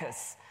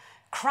Antiochus,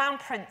 crown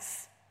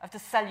prince of the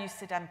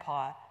Seleucid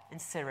Empire in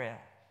Syria.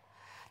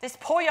 This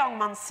poor young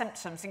man's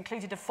symptoms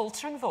included a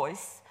faltering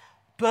voice,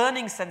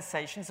 burning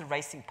sensations, a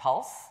racing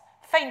pulse,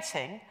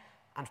 fainting,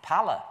 and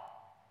pallor.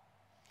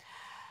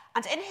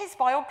 And in his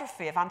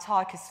biography of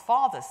Antiochus'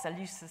 father,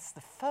 Seleucus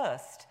I,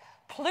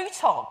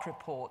 Plutarch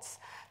reports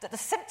that the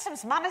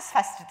symptoms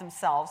manifested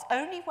themselves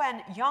only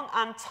when young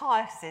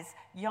Antiochus'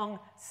 young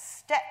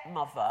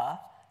stepmother,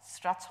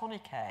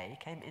 Stratonike,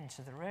 came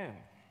into the room.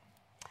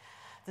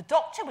 The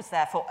doctor was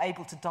therefore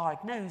able to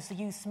diagnose the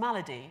youth's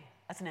malady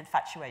as an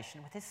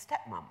infatuation with his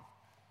stepmom.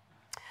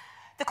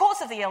 The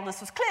cause of the illness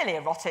was clearly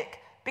erotic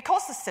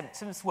because the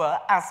symptoms were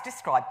as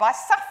described by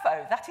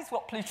Sappho. That is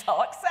what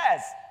Plutarch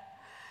says.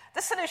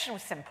 The solution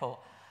was simple.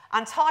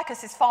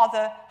 Antiochus'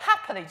 father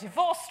happily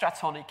divorced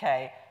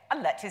Stratonike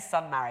and let his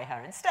son marry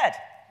her instead.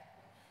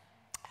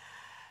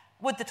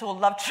 Would that all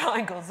love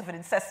triangles of an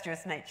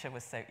incestuous nature were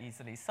so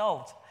easily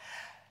solved.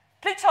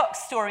 Plutarch's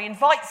story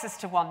invites us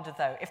to wonder,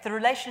 though, if the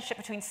relationship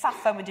between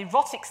Sappho and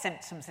erotic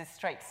symptoms is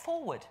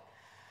straightforward.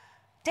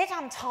 Did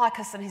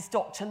Antiochus and his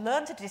doctor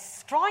learn to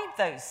describe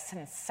those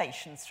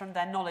sensations from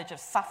their knowledge of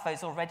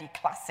Sappho's already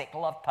classic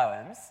love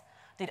poems?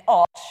 Did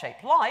art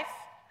shape life?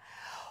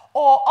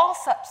 Or are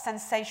such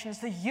sensations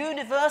the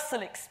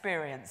universal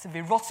experience of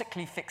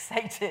erotically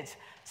fixated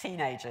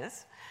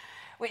teenagers,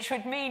 which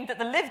would mean that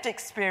the lived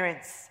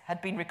experience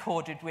had been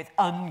recorded with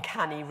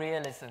uncanny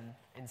realism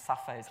in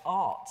Sappho's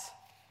art?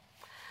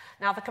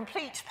 Now, the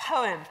complete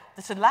poem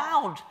that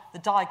allowed the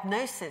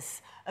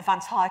diagnosis of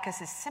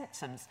Antiochus'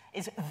 symptoms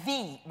is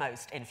the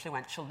most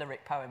influential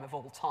lyric poem of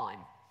all time.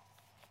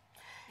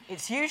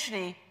 It's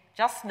usually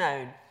just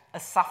known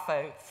as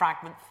Sappho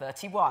Fragment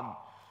 31,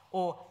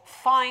 or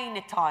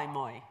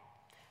phainetaimoi,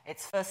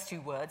 its first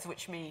two words,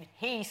 which mean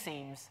he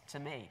seems to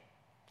me.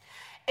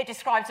 It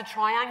describes a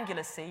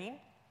triangular scene.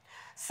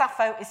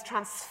 Sappho is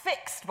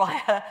transfixed by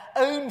her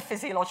own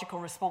physiological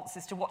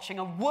responses to watching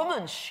a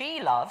woman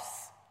she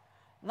loves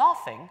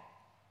laughing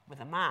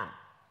with a man.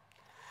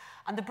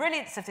 And the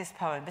brilliance of this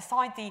poem,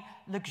 beside the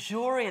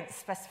luxuriant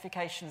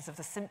specifications of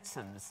the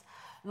symptoms,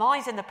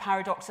 lies in the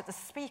paradox that the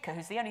speaker,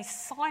 who's the only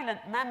silent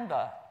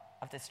member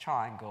of this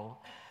triangle,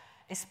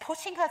 is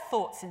putting her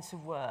thoughts into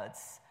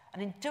words,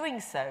 and in doing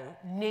so,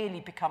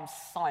 nearly becomes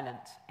silent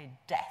in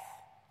death.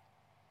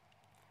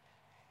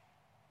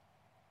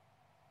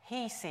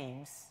 He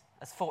seems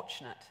as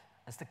fortunate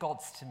as the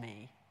gods to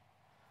me,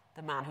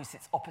 the man who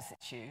sits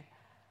opposite you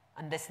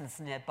and listens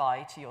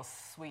nearby to your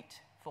sweet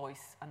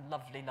voice and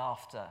lovely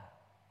laughter.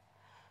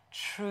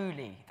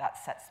 Truly, that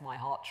sets my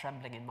heart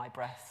trembling in my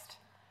breast.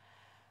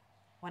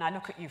 When I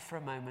look at you for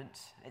a moment,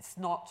 it's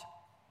not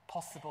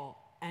possible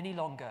any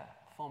longer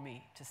for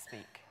me to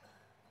speak.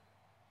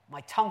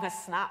 My tongue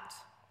has snapped.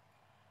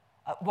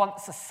 At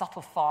once a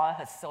subtle fire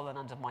has stolen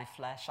under my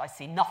flesh. I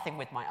see nothing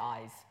with my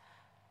eyes.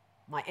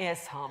 My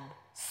ears hum.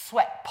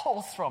 Sweat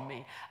pours from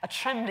me. A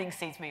trembling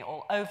seizes me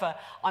all over.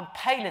 I'm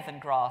paler than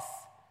grass.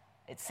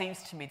 It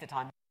seems to me that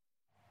I'm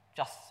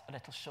just a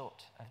little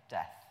short of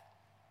death.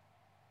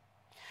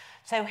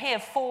 So here,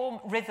 form,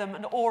 rhythm,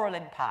 and oral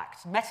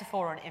impact,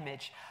 metaphor and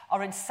image,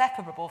 are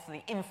inseparable from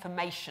the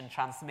information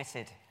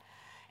transmitted.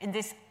 In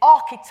this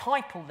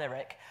archetypal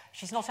lyric,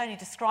 she's not only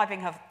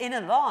describing her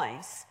inner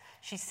lives,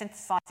 she's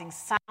synthesizing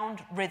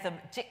sound, rhythm,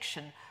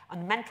 diction,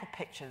 and mental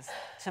pictures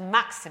to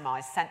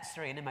maximize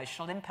sensory and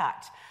emotional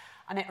impact.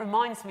 And it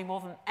reminds me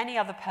more than any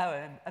other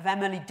poem of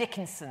Emily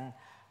Dickinson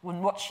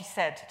when what she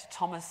said to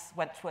Thomas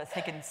Wentworth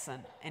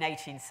Higginson in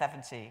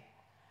 1870.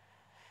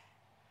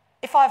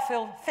 If I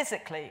feel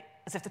physically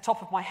as if the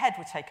top of my head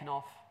were taken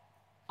off,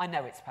 I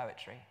know it's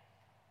poetry.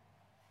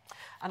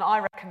 And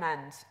I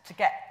recommend to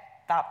get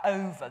that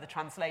over the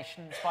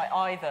translations by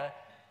either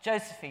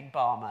Josephine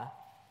Balmer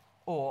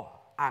or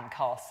Anne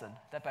Carson.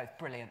 They're both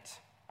brilliant.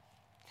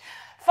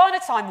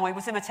 Phainetaimoi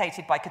was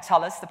imitated by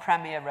Catullus, the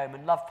premier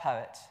Roman love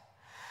poet.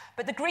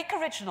 But the Greek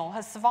original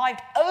has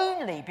survived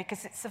only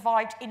because it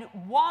survived in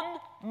one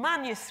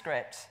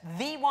manuscript,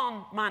 the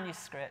one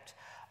manuscript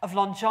of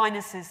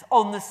Longinus's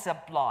On the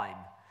Sublime,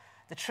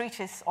 the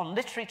treatise on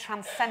literary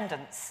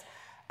transcendence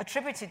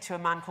attributed to a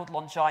man called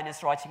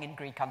Longinus writing in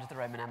Greek under the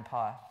Roman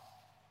Empire.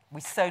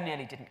 We so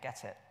nearly didn't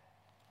get it.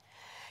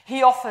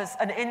 He offers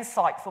an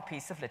insightful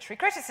piece of literary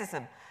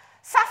criticism.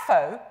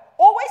 Sappho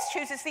always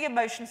chooses the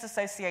emotions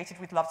associated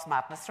with love's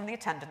madness from the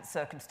attendant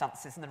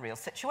circumstances and the real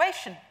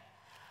situation.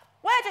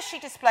 Where does she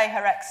display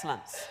her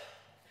excellence?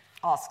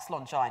 Asks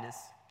Longinus.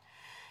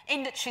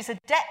 In that she's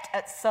adept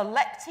at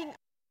selecting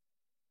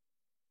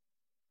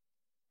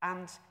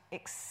and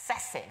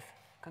excessive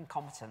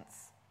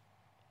concomitants.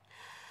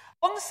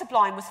 On the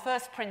Sublime was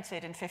first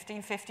printed in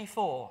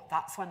 1554.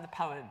 That's when the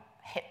poem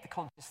hit the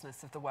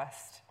consciousness of the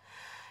West.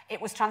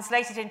 It was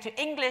translated into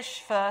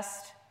English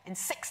first in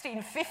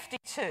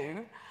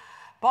 1652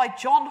 by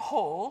John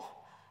Hall,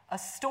 a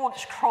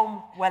staunch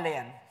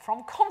Cromwellian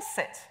from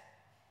Consett.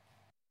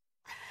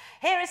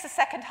 Here is the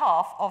second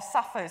half of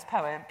Sappho's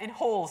poem in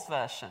Hall's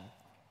version.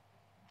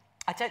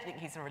 I don't think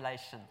he's a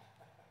relation.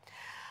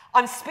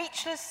 I'm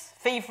speechless,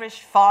 feverish,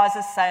 fires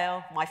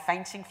assail, my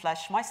fainting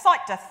flesh, my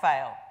sight doth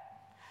fail.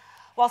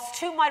 Whilst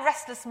to my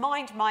restless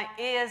mind my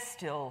ears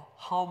still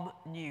hum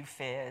new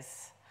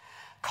fears.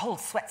 Cold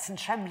sweats and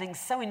tremblings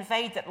so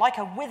invade that like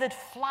a withered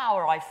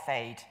flower I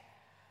fade.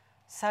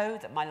 So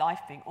that my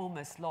life being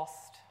almost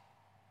lost,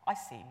 I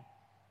seem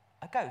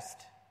a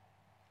ghost.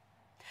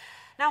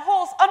 Now,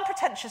 Hall's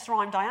unpretentious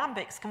rhymed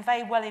iambics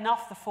convey well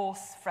enough the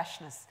force,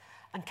 freshness,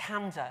 and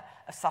candour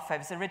of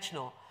Sappho's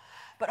original,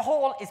 but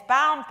Hall is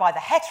bound by the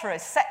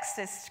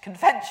heterosexist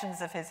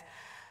conventions of his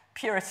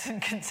Puritan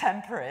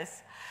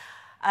contemporaries,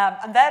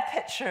 and their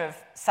picture of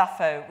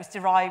Sappho was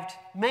derived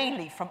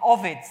mainly from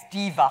Ovid's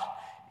diva,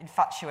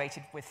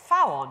 infatuated with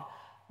Phaon,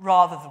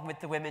 rather than with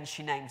the women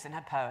she names in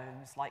her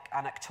poems, like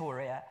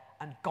Anactoria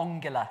and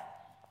Gongula.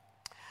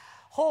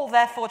 Hall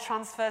therefore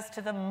transfers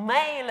to the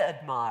male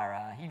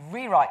admirer. He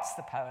rewrites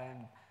the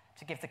poem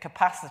to give the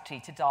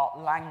capacity to dart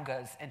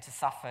languors into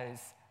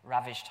Sappho's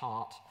ravished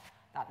heart.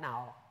 That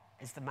now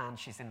is the man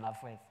she's in love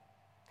with.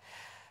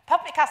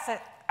 Public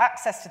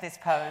access to this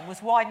poem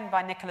was widened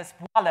by Nicolas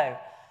Boileau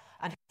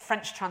and his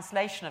French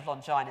translation of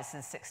Longinus in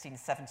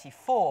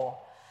 1674,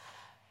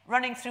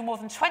 running through more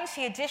than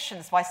 20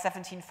 editions by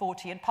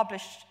 1740 and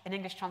published in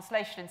English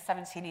translation in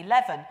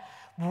 1711.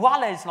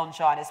 Boileau's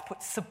Longinus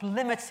put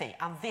sublimity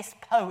and this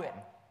poem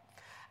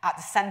at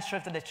the centre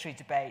of the literary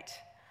debate,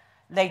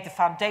 laid the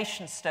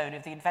foundation stone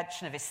of the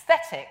invention of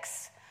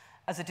aesthetics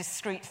as a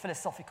discrete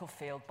philosophical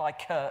field by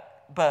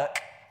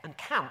Burke and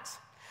Kant.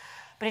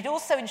 But it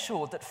also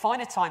ensured that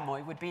finer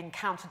timoi would be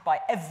encountered by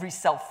every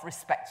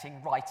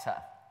self-respecting writer.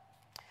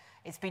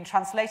 It's been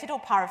translated or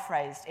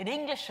paraphrased in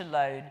English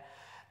alone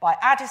by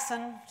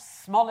Addison,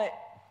 Smollett,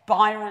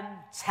 Byron,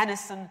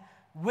 Tennyson,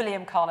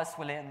 William Carlos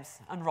Williams,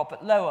 and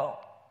Robert Lowell.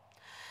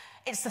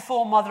 It's the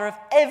foremother of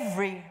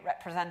every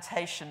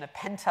representation of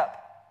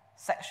pent-up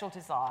sexual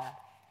desire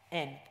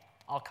in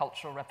our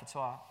cultural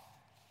repertoire.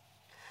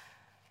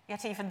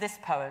 Yet even this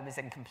poem is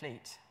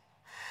incomplete.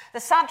 The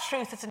sad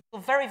truth is,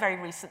 until very, very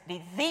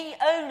recently, the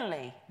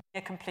only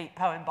complete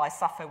poem by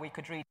Sappho we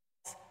could read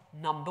was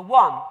number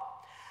 1,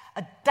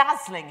 a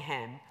dazzling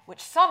hymn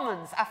which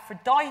summons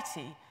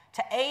Aphrodite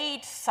to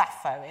aid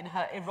Sappho in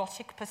her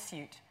erotic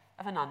pursuit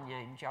of an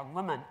unnamed young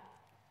woman.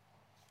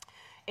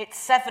 Its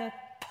 7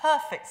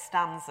 perfect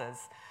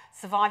stanzas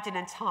survived in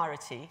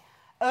entirety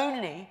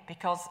only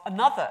because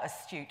another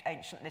astute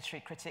ancient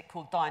literary critic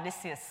called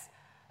Dionysius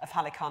of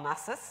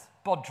Halicarnassus,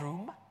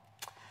 Bodrum,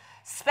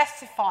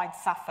 specified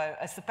Sappho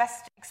as the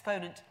best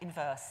exponent in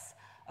verse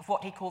of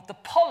what he called the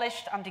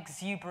polished and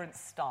exuberant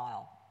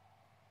style.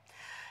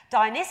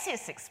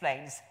 Dionysius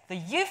explains the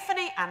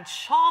euphony and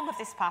charm of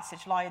this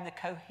passage lie in the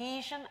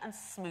cohesion and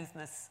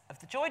smoothness of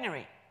the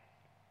joinery.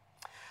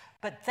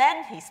 But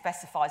then he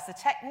specifies the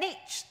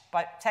techniques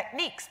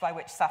by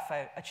which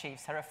Sappho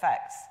achieves her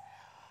effects.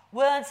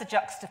 Words are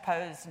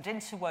juxtaposed and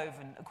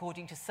interwoven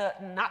according to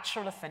certain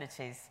natural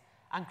affinities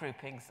and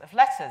groupings of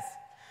letters.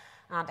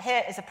 And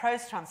here is a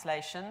prose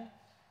translation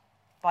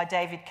by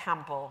David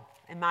Campbell.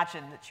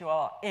 Imagine that you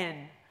are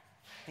in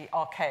the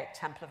archaic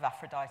temple of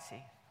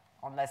Aphrodite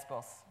on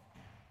Lesbos.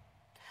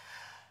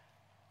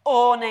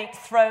 Ornate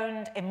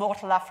throned,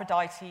 immortal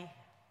Aphrodite,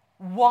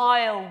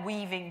 while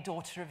weaving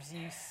daughter of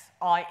Zeus,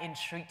 I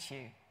entreat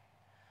you.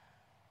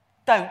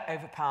 Don't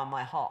overpower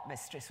my heart,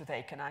 mistress, with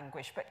ache and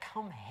anguish, but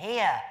come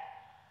here.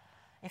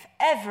 If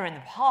ever in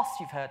the past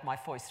you've heard my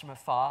voice from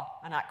afar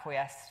and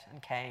acquiesced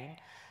and came,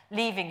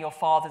 leaving your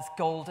father's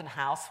golden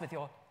house with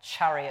your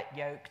chariot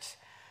yoked,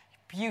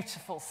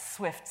 beautiful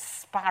swift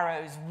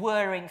sparrows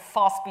whirring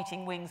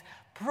fast-beating wings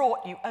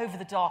brought you over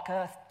the dark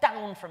earth,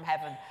 down from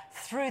heaven,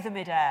 through the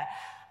mid-air,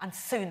 and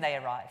soon they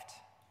arrived.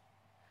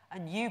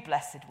 And you,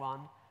 blessed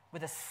one,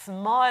 with a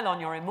smile on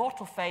your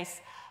immortal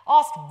face,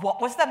 asked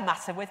what was the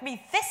matter with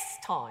me this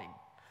time?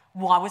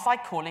 Why was I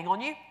calling on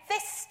you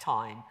this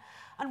time?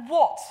 And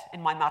what,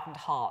 in my maddened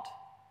heart,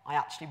 I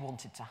actually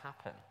wanted to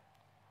happen?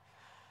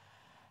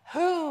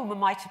 Whom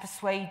am I to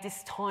persuade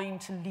this time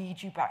to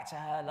lead you back to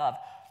her love?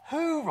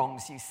 Who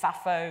wrongs you,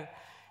 Sappho?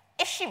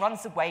 If she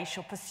runs away,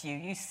 she'll pursue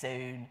you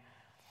soon.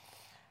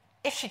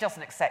 If she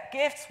doesn't accept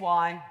gifts,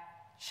 why,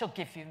 she'll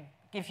give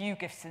you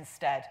gifts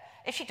instead.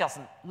 If she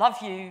doesn't love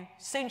you,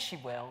 soon she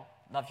will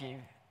love you,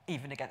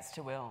 even against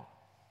her will.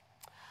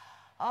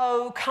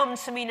 Oh, come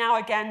to me now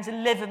again,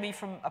 deliver me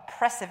from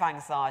oppressive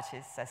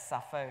anxieties, says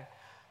Sappho.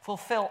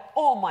 Fulfill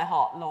all my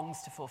heart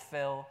longs to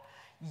fulfill.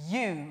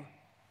 You,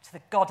 to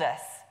the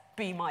goddess,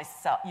 be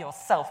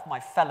yourself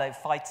my fellow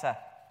fighter.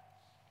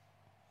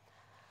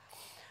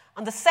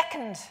 And the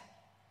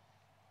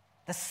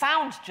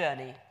sound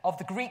journey of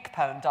the Greek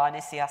poem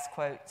Dionysius,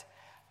 quote,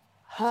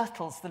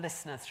 hurtles the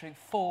listener through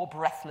 4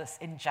 breathless,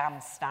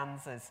 injammed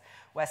stanzas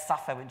where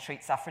Sappho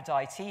entreats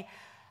Aphrodite,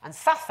 and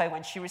Sappho,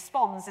 when she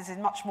responds, is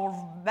in much more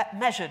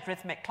measured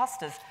rhythmic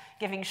clusters,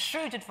 giving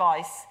shrewd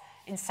advice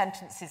in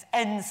sentences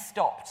ends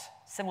stopped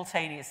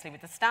simultaneously with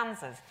the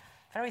stanzas.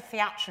 Very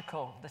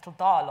theatrical little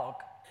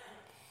dialogue.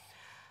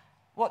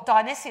 What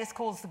Dionysius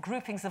calls the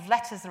groupings of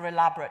letters are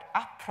elaborate.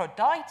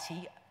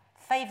 Aphrodite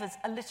favours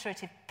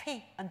alliterative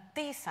P and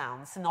D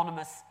sounds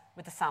synonymous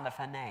with the sound of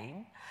her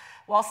name,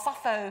 while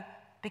Sappho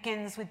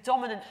begins with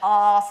dominant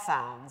R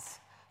sounds.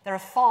 There are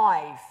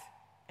 5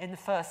 in the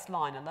first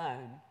line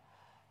alone.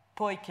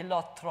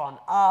 Poikilotron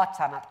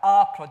artan at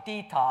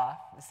Aphrodita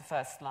is the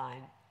first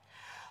line.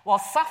 While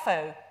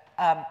Sappho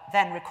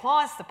then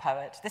requires the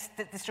poet,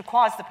 this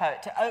requires the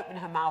poet to open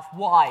her mouth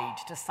wide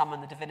to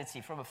summon the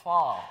divinity from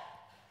afar.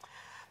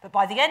 But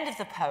by the end of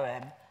the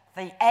poem,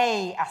 the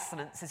A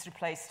assonance is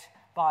replaced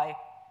by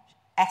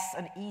S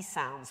and E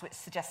sounds, which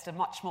suggest a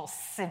much more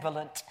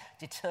sibilant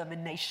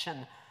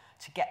determination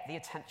to get the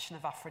attention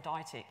of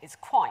Aphrodite. It's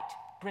quite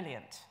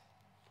brilliant.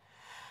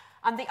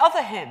 And the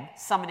other hymn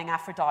summoning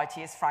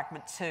Aphrodite is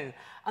fragment 2,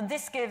 and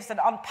this gives an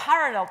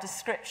unparalleled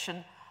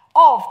description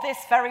of this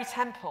very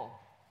temple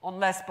on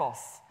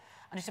Lesbos,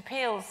 and it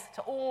appeals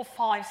to all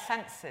 5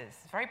 senses.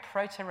 It's very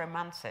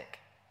proto-romantic.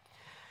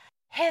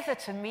 Hither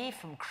to me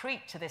from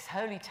Crete to this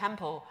holy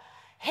temple,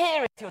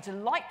 here is your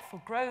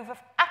delightful grove of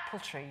apple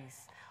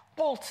trees,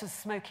 altars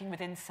smoking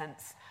with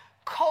incense,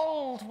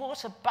 cold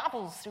water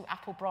babbles through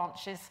apple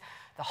branches,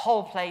 the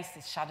whole place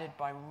is shadowed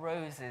by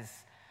roses,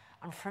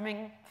 and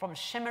from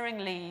shimmering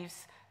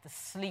leaves the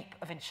sleep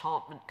of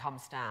enchantment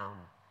comes down.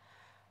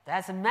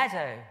 There's a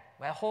meadow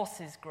where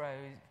horses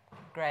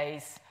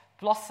graze,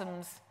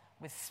 blossoms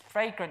with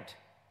fragrant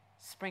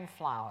spring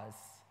flowers.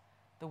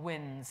 The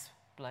winds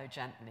blow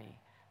gently.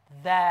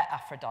 There,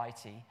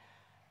 Aphrodite,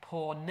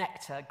 pour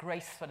nectar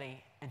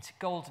gracefully into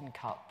golden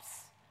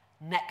cups,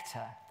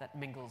 nectar that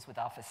mingles with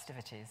our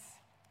festivities.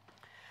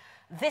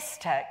 This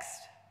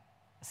text,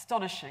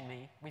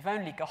 astonishingly, we've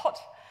only got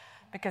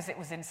because it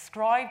was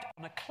inscribed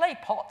on a clay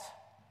pot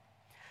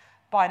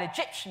by an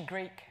Egyptian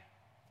Greek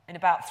in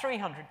about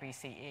 300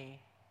 BCE.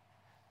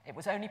 It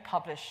was only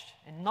published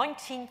in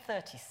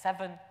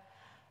 1937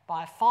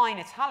 by a fine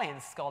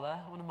Italian scholar,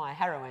 one of my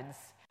heroines,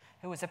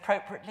 who was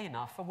appropriately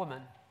enough a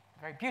woman,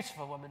 a very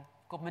beautiful woman,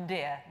 called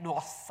Medea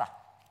Nossa.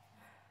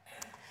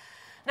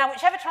 Now,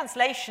 whichever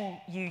translation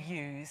you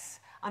use,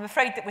 I'm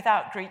afraid that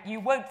without Greek, you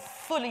won't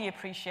fully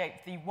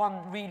appreciate the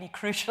one really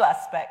crucial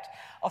aspect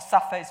of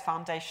Sappho's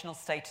foundational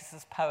status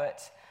as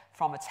poet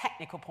from a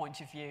technical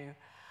point of view,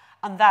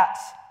 and that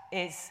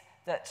is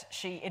that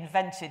she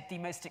invented the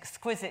most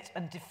exquisite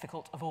and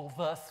difficult of all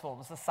verse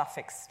forms, the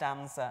suffix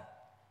stanza.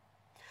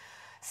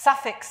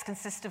 Suffix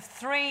consists of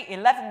 3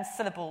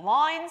 11-syllable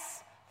lines,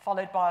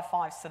 followed by a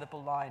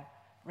 5-syllable line,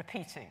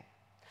 repeating.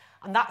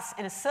 And that's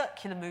in a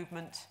circular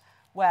movement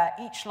where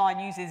each line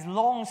uses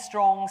long,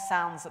 strong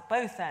sounds at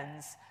both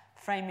ends,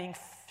 framing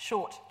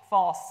short,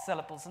 fast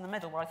syllables in the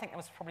middle, where I think there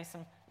was probably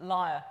some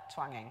lyre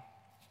twanging.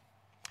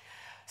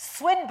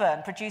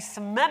 Swinburne produced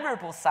some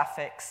memorable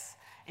suffix,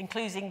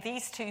 including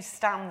these 2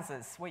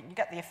 stanzas, where you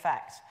get the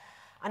effect.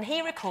 And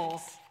he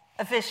recalls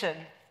a vision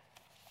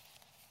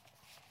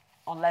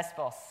on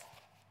Lesbos.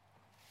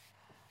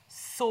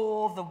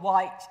 Saw the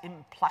white,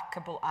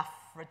 implacable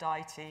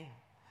Aphrodite,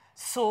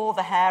 saw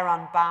the hair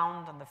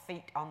unbound and the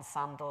feet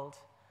unsandaled,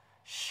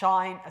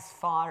 shine as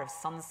fire of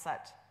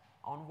sunset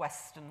on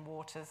western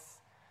waters,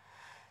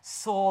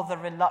 saw the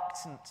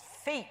reluctant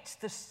feet,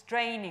 the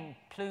straining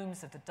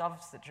plumes of the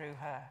doves that drew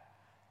her,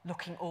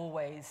 looking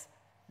always,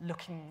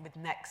 looking with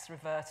necks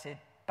reverted,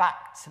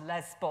 back to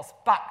Lesbos,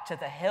 back to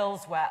the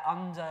hills where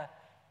under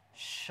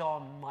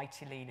shone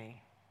Mytilene.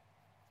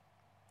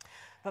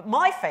 But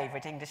my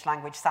favourite English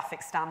language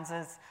suffix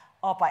stanzas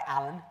are by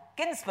Allen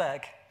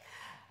Ginsberg,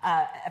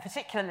 a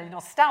particularly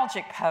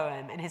nostalgic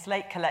poem in his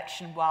late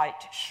collection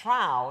White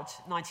Shroud,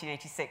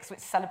 1986, which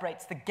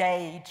celebrates the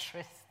gay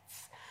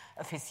trysts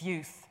of his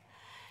youth.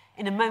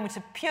 In a moment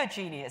of pure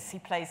genius, he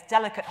pays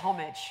delicate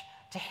homage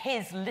to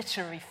his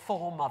literary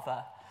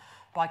foremother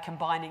by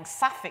combining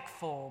sapphic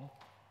form,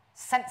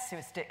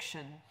 sensuous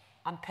diction,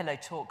 and pillow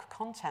talk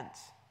content.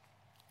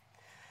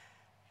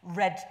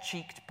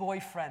 Red-cheeked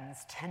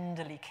boyfriends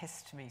tenderly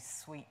kissed me,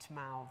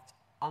 sweet-mouthed,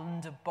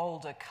 under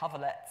boulder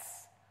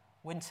coverlets,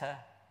 winter,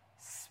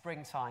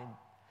 springtime,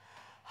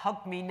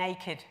 hugged me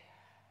naked,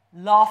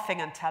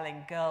 laughing and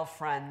telling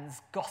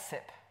girlfriends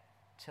gossip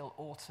till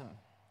autumn.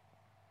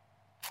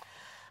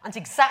 And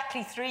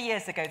exactly 3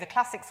 years ago, the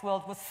classics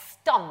world was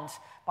stunned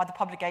by the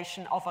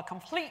publication of a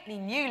completely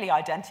newly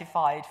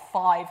identified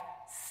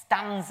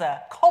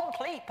 5-stanza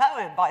complete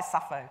poem by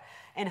Sappho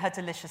in her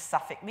delicious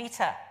Sapphic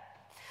metre.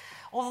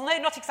 Although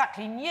not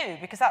exactly new,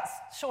 because that's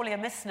surely a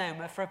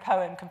misnomer for a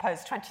poem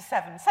composed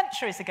 27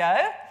 centuries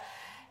ago,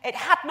 it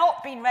had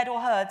not been read or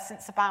heard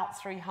since about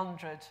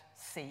 300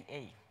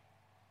 CE.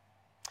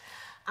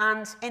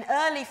 And in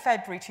early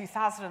February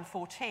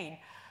 2014,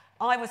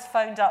 I was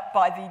phoned up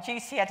by the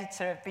duty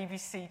editor of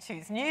BBC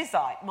Two's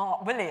Newsite,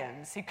 Mark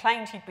Williams, who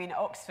claimed he'd been at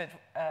Oxford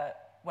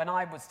when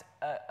I was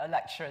a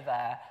lecturer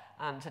there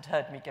and had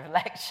heard me give a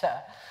lecture.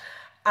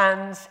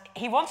 And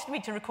he wanted me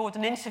to record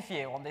an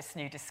interview on this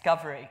new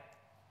discovery.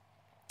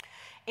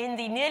 In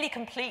the nearly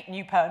complete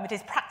new poem, it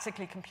is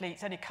practically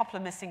complete, only a couple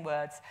of missing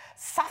words,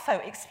 Sappho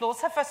explores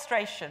her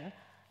frustration,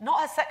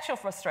 not her sexual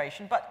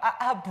frustration, but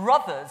her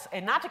brother's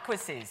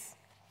inadequacies.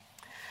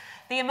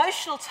 The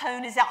emotional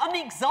tone is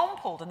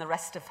unexampled in the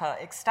rest of her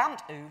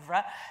extant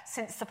oeuvre,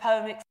 since the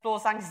poem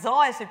explores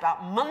anxiety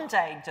about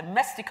mundane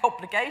domestic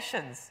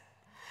obligations.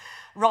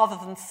 Rather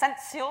than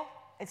sensual,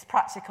 it's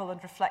practical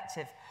and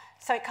reflective.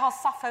 So it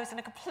casts Sappho in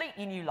a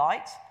completely new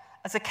light,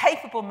 as a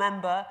capable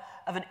member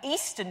of an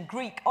Eastern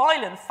Greek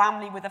island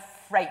family with a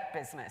freight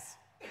business.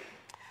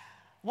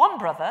 One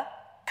brother,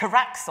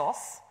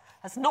 Charaxos,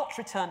 has not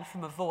returned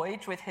from a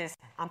voyage with his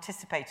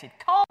anticipated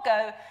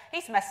cargo.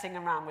 He's messing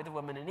around with a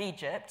woman in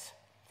Egypt.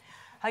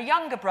 Her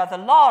younger brother,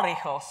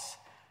 Larichos,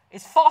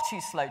 is far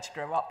too slow to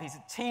grow up. He's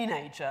a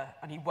teenager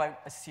and he won't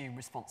assume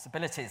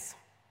responsibilities,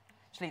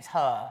 which leaves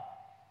her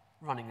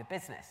running the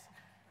business.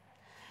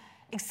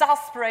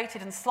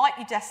 Exasperated and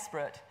slightly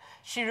desperate,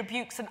 she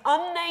rebukes an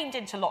unnamed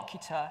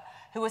interlocutor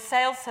who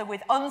assails her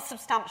with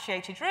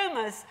unsubstantiated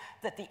rumours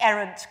that the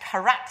errant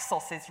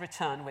Charaxos'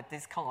 return with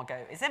his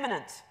cargo is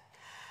imminent.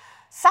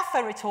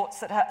 Sappho retorts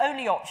that her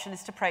only option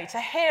is to pray to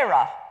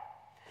Hera,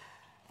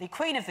 the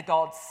queen of the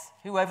gods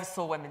who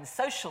oversaw women's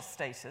social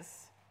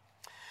status.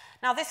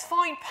 Now, this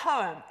fine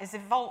poem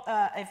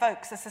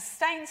evokes a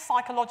sustained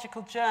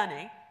psychological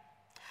journey,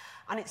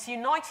 and it's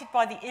united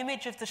by the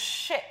image of the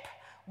ship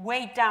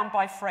weighed down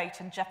by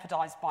freight and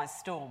jeopardized by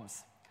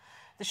storms.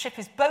 The ship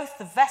is both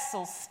the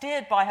vessel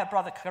steered by her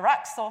brother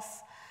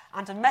Charaxos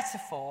and a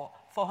metaphor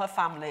for her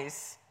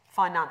family's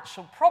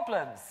financial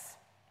problems.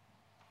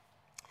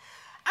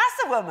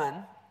 As a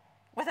woman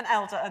with an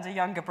elder and a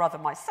younger brother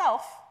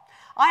myself,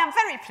 I am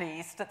very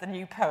pleased that the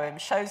new poem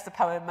shows the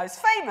poem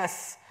most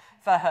famous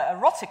for her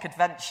erotic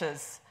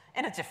adventures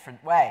in a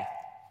different way.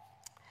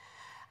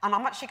 And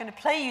I'm actually going to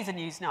play you the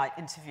Newsnight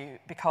interview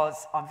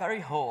because I'm very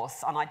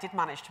hoarse and I did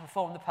manage to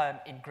perform the poem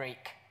in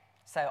Greek.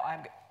 So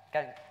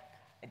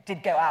it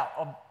did go out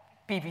on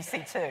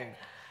BBC Two.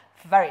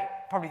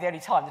 Probably the only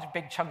time that a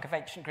big chunk of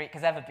ancient Greek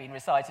has ever been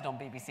recited on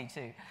BBC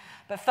Two.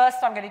 But first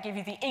I'm going to give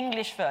you the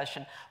English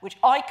version, which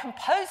I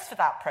composed for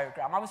that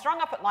programme. I was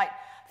rung up at like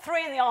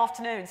 3 in the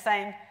afternoon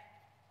saying,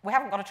 we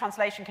haven't got a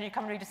translation, can you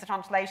come and read us the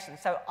translation?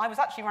 So I was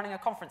actually running a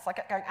conference. I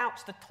kept going out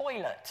to the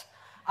toilet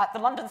at the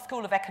London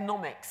School of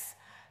Economics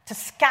to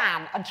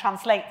scan and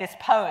translate this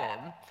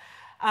poem.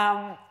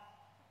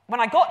 When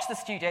I got to the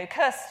studio,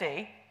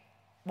 Kirsty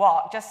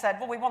Wark just said,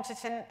 well, we want it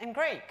in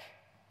Greek.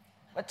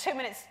 But 2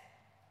 minutes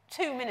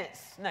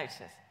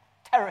notice.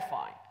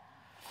 Terrifying.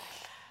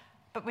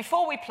 But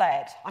before we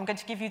play it, I'm going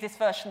to give you this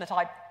version that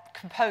I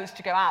composed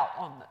to go out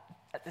on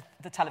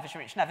the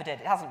television, which never did.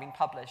 It hasn't been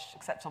published,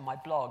 except on my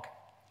blog.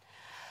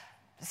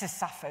 This is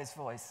Sappho's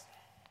voice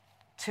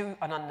to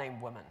an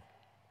unnamed woman.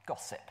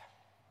 Gossip.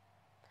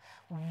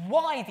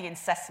 Why the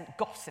incessant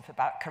gossip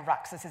about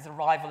Charaxos'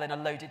 arrival in a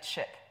loaded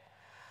ship?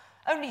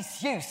 Only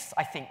Zeus,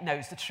 I think,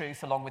 knows the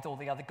truth along with all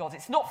the other gods.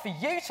 It's not for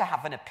you to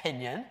have an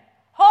opinion.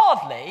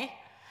 Hardly.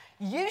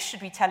 You should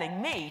be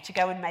telling me to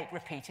go and make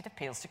repeated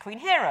appeals to Queen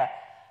Hera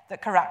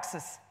that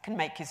Charaxos can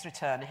make his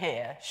return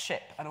here,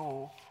 ship and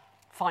all,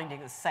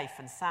 finding us safe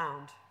and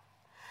sound.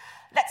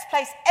 Let's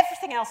place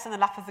everything else in the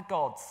lap of the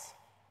gods.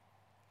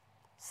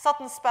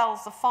 Sudden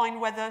spells of fine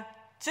weather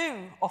do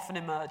often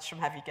emerge from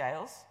heavy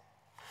gales.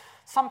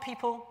 Some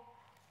people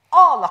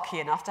are lucky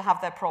enough to have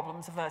their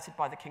problems averted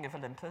by the King of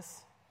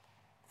Olympus.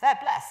 They're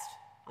blessed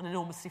and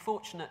enormously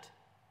fortunate.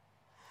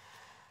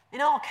 In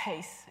our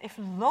case, if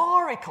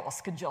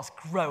Larichos can just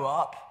grow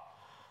up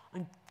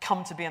and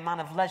come to be a man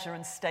of leisure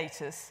and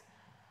status,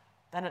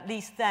 then at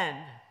least then,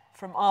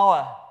 from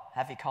our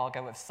heavy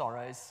cargo of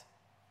sorrows,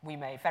 we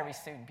may very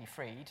soon be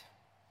freed.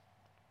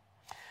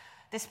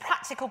 This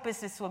practical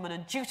businesswoman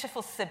and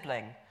dutiful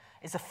sibling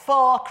is a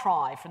far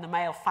cry from the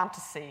male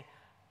fantasy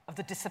of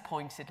the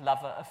disappointed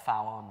lover of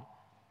Phaon,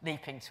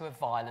 leaping to a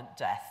violent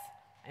death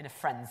in a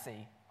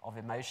frenzy of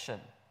emotion.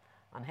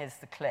 And here's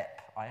the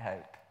clip, I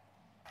hope.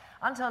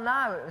 Until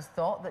now, it was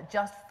thought that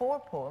just 4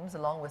 poems,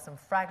 along with some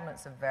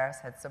fragments of verse,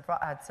 had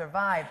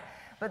survived.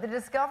 But the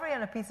discovery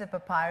on a piece of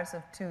papyrus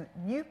of 2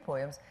 new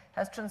poems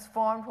has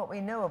transformed what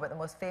we know about the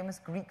most famous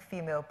Greek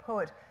female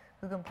poet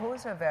who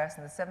composed her verse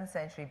in the 7th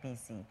century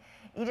BC.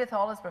 Edith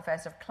Hall is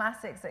Professor of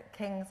Classics at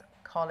King's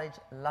College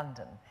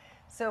London.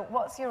 So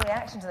what's your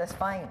reaction to this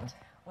find?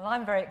 Well,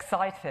 I'm very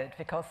excited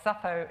because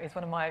Sappho is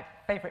one of my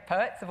favourite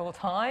poets of all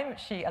time.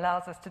 She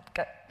allows us to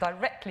get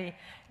directly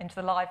into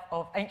the life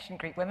of ancient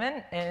Greek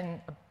women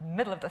in the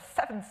middle of the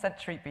 7th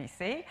century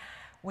BC.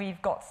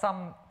 We've got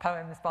some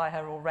poems by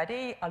her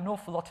already. An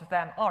awful lot of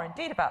them are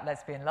indeed about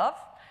lesbian love.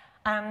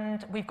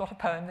 And we've got a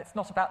poem that's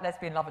not about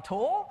lesbian love at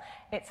all.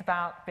 It's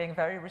about being a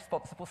very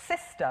responsible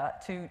sister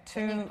to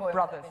 2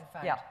 brothers.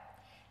 Yeah.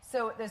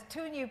 So there's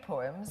 2 new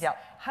poems.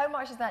 Yep. How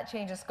much does that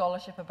change the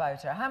scholarship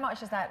about her? How much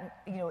does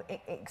that,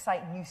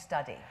 excite new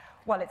study?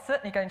 Well, it's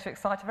certainly going to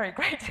excite a very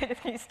great deal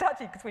of new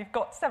study because we've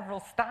got several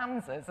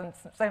stanzas, and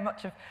so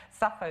much of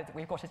Sappho that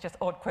we've got is just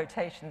odd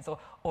quotations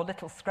or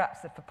little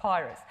scraps of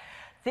papyrus.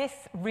 This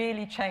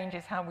really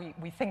changes how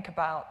we think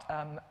about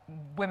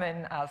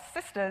women as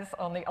sisters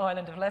on the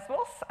island of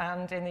Lesbos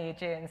and in the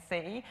Aegean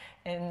Sea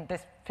in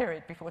this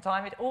period before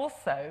time. It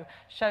also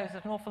shows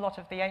that an awful lot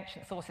of the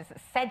ancient sources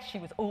that said she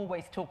was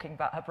always talking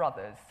about her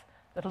brothers,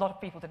 that a lot of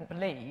people didn't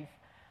believe,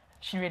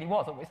 she really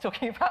was always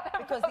talking about her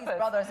because brothers. These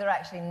brothers are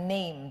actually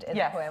named in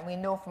the poem. We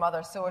know from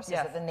other sources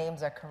that the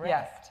names are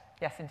correct.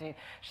 Yes, indeed.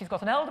 She's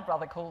got an elder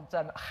brother called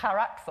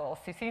Charaxos,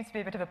 who seems to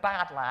be a bit of a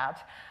bad lad,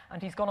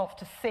 and he's gone off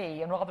to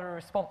sea and rather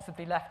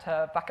irresponsibly left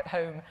her back at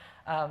home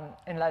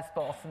in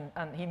Lesbos,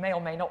 and he may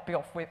or may not be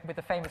off with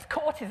the famous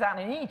courtesan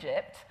in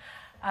Egypt.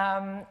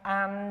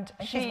 And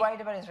she's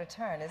worried about his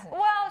return, isn't she?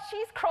 Well,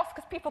 she's cross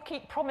because people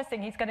keep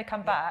promising he's going to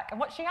come back. And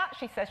what she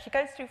actually says, she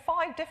goes through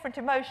 5 different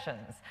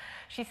emotions.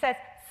 She says,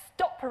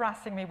 stop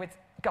harassing me with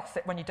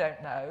gossip when you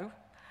don't know.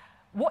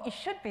 What you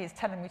should be is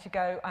telling me to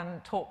go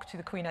and talk to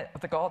the queen of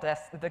the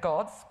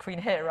gods, Queen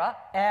Hera,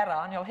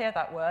 Eran, you'll hear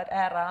that word,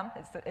 Eran,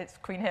 it's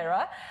Queen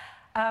Hera.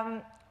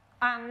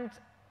 And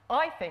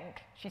I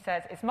think, she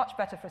says, it's much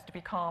better for us to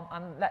be calm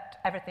and let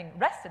everything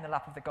rest in the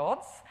lap of the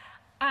gods.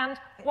 And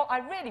what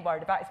I'm really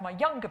worried about is my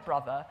younger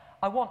brother.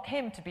 I want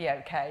him to be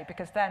okay,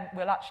 because then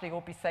we'll actually all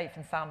be safe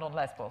and sound on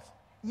Lesbos.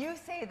 You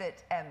say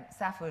that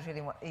Sappho is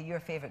really your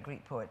favourite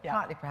Greek poet, Yeah.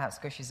 partly perhaps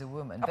because she's a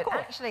woman, Of but course.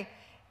 actually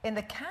in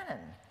the canon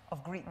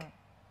of Greek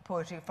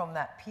poetry from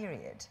that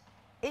period,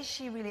 is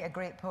she really a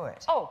great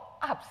poet? Oh,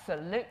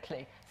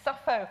 absolutely.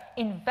 Sappho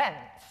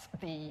invents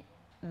the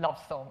love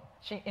song.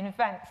 She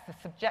invents the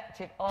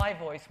subjective I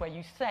voice where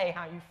you say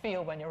how you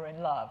feel when you're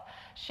in love.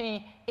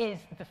 She is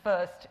the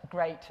first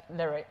great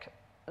lyric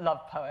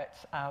love poet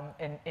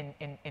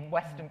in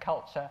Western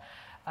culture.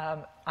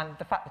 And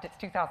the fact that it's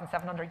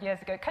 2,700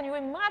 years ago, can you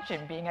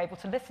imagine being able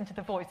to listen to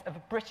the voice of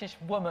a British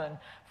woman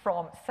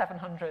from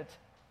 700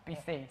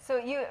 BC?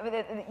 So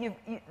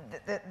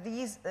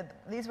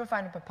these were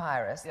found in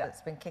papyrus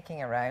that's been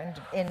kicking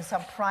around in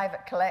some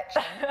private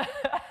collection.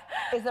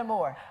 Is there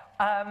more?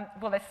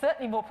 Well, there's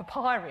certainly more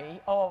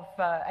papyri of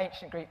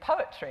ancient Greek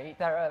poetry.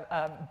 There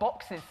are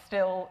boxes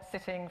still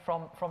sitting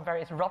from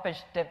various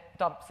rubbish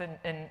dumps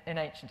in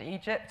ancient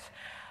Egypt.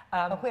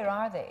 But where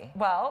are they?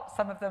 Well,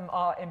 some of them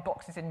are in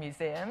boxes in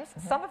museums.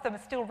 Some of them are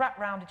still wrapped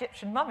around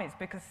Egyptian mummies,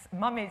 because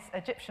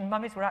Egyptian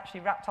mummies were actually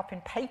wrapped up in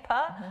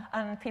paper,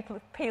 and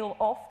people peel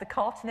off the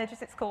cartonage,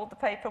 as it's called, the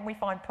paper, and we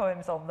find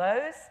poems on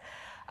those.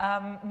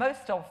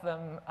 Most of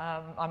them,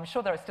 I'm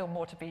sure there are still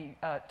more to be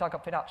dug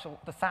up in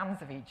the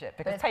sands of Egypt,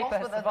 because paper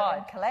has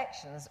survived. In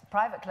collections,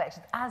 private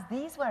collections, as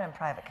these were in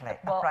private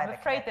collections. Well, I'm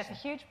afraid there's a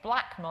huge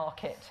black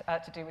market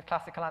to do with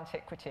classical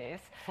antiquities.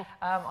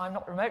 I'm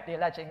not remotely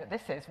alleging that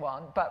this is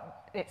one,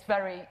 but it's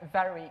very,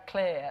 very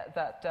clear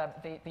that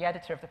the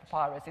editor of the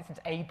papyrus isn't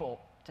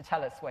able to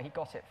tell us where he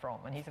got it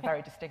from, and he's a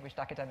very distinguished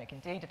academic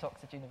indeed at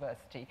Oxford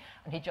University,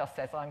 and he just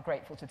says, I'm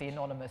grateful to the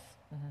anonymous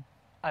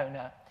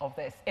owner of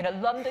this in a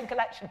London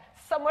collection,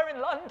 somewhere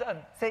in London.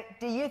 So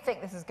do you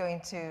think this is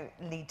going to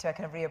lead to a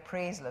kind of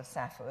reappraisal of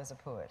Sappho as a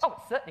poet? Oh,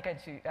 it's certainly going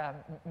to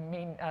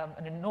mean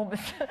an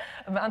enormous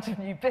amount of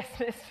new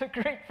business for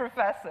Greek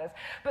professors.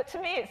 But to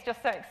me, it's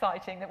just so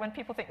exciting that when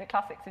people think that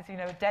classics is,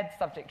 a dead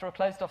subject or a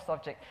closed-off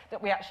subject,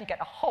 that we actually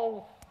get a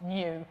whole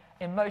new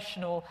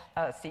emotional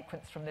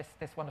sequence from this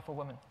wonderful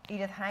woman.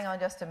 Edith, hang on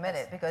just a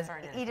minute, because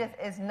Edith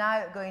is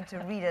now going to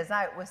read us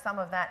out with some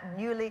of that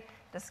newly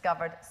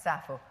discovered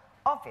Sappho,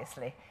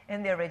 obviously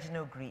in the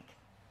original Greek.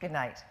 Good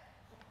night.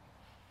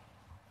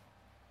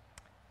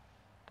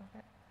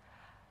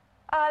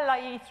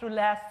 Alai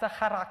throulesa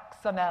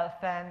Charaxon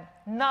elfen,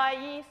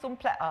 nai sum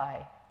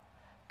pleai.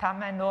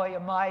 Tamenoi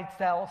amai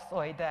zeus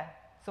oide,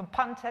 sum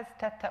pantes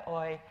tete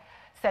oi,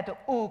 sed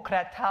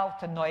ucre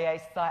tauta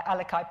noiestai,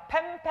 alecai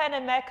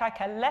pempene mecai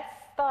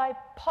celestai,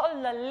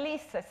 polla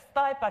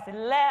lisestai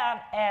basilean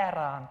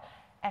eran,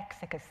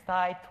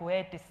 execestai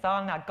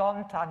tuedisan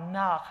agonta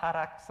na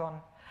Charaxon.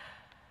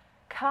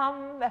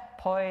 Cam e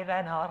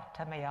poiren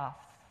Artemias,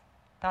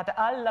 tad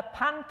alla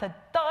panta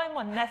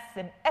daimon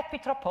nessin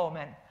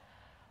epitropomen,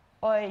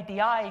 oi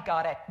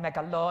diaigarec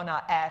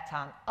megalona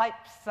etan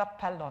aipsa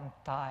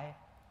pelontai.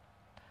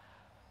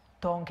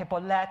 Donke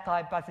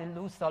boletai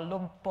basilusa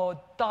lumpo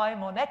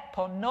daimon et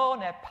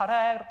ponone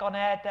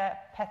parergonede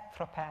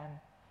petropen,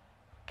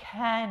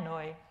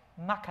 kenoi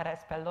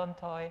macares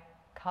pelontoi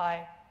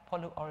kai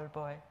polu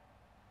olboi.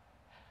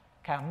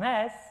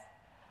 Cames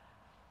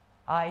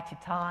ai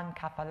titan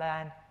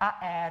capelen a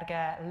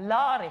erge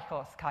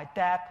larichos kai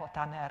depot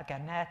an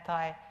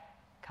ergenetai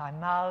kai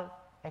mal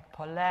ec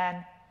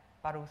polen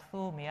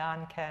baruthumi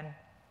anken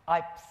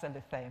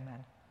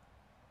ipsilithamen.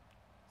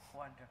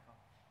 Wonderful.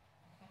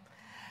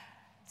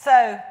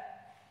 So,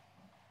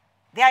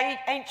 the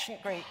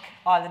ancient Greek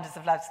islanders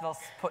of Lesbos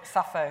put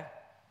Sappho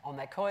on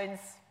their coins,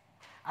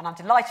 and I'm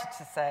delighted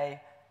to say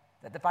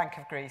that the Bank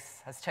of Greece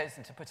has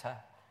chosen to put her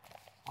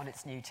on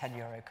its new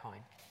 €10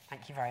 coin.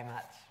 Thank you very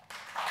much.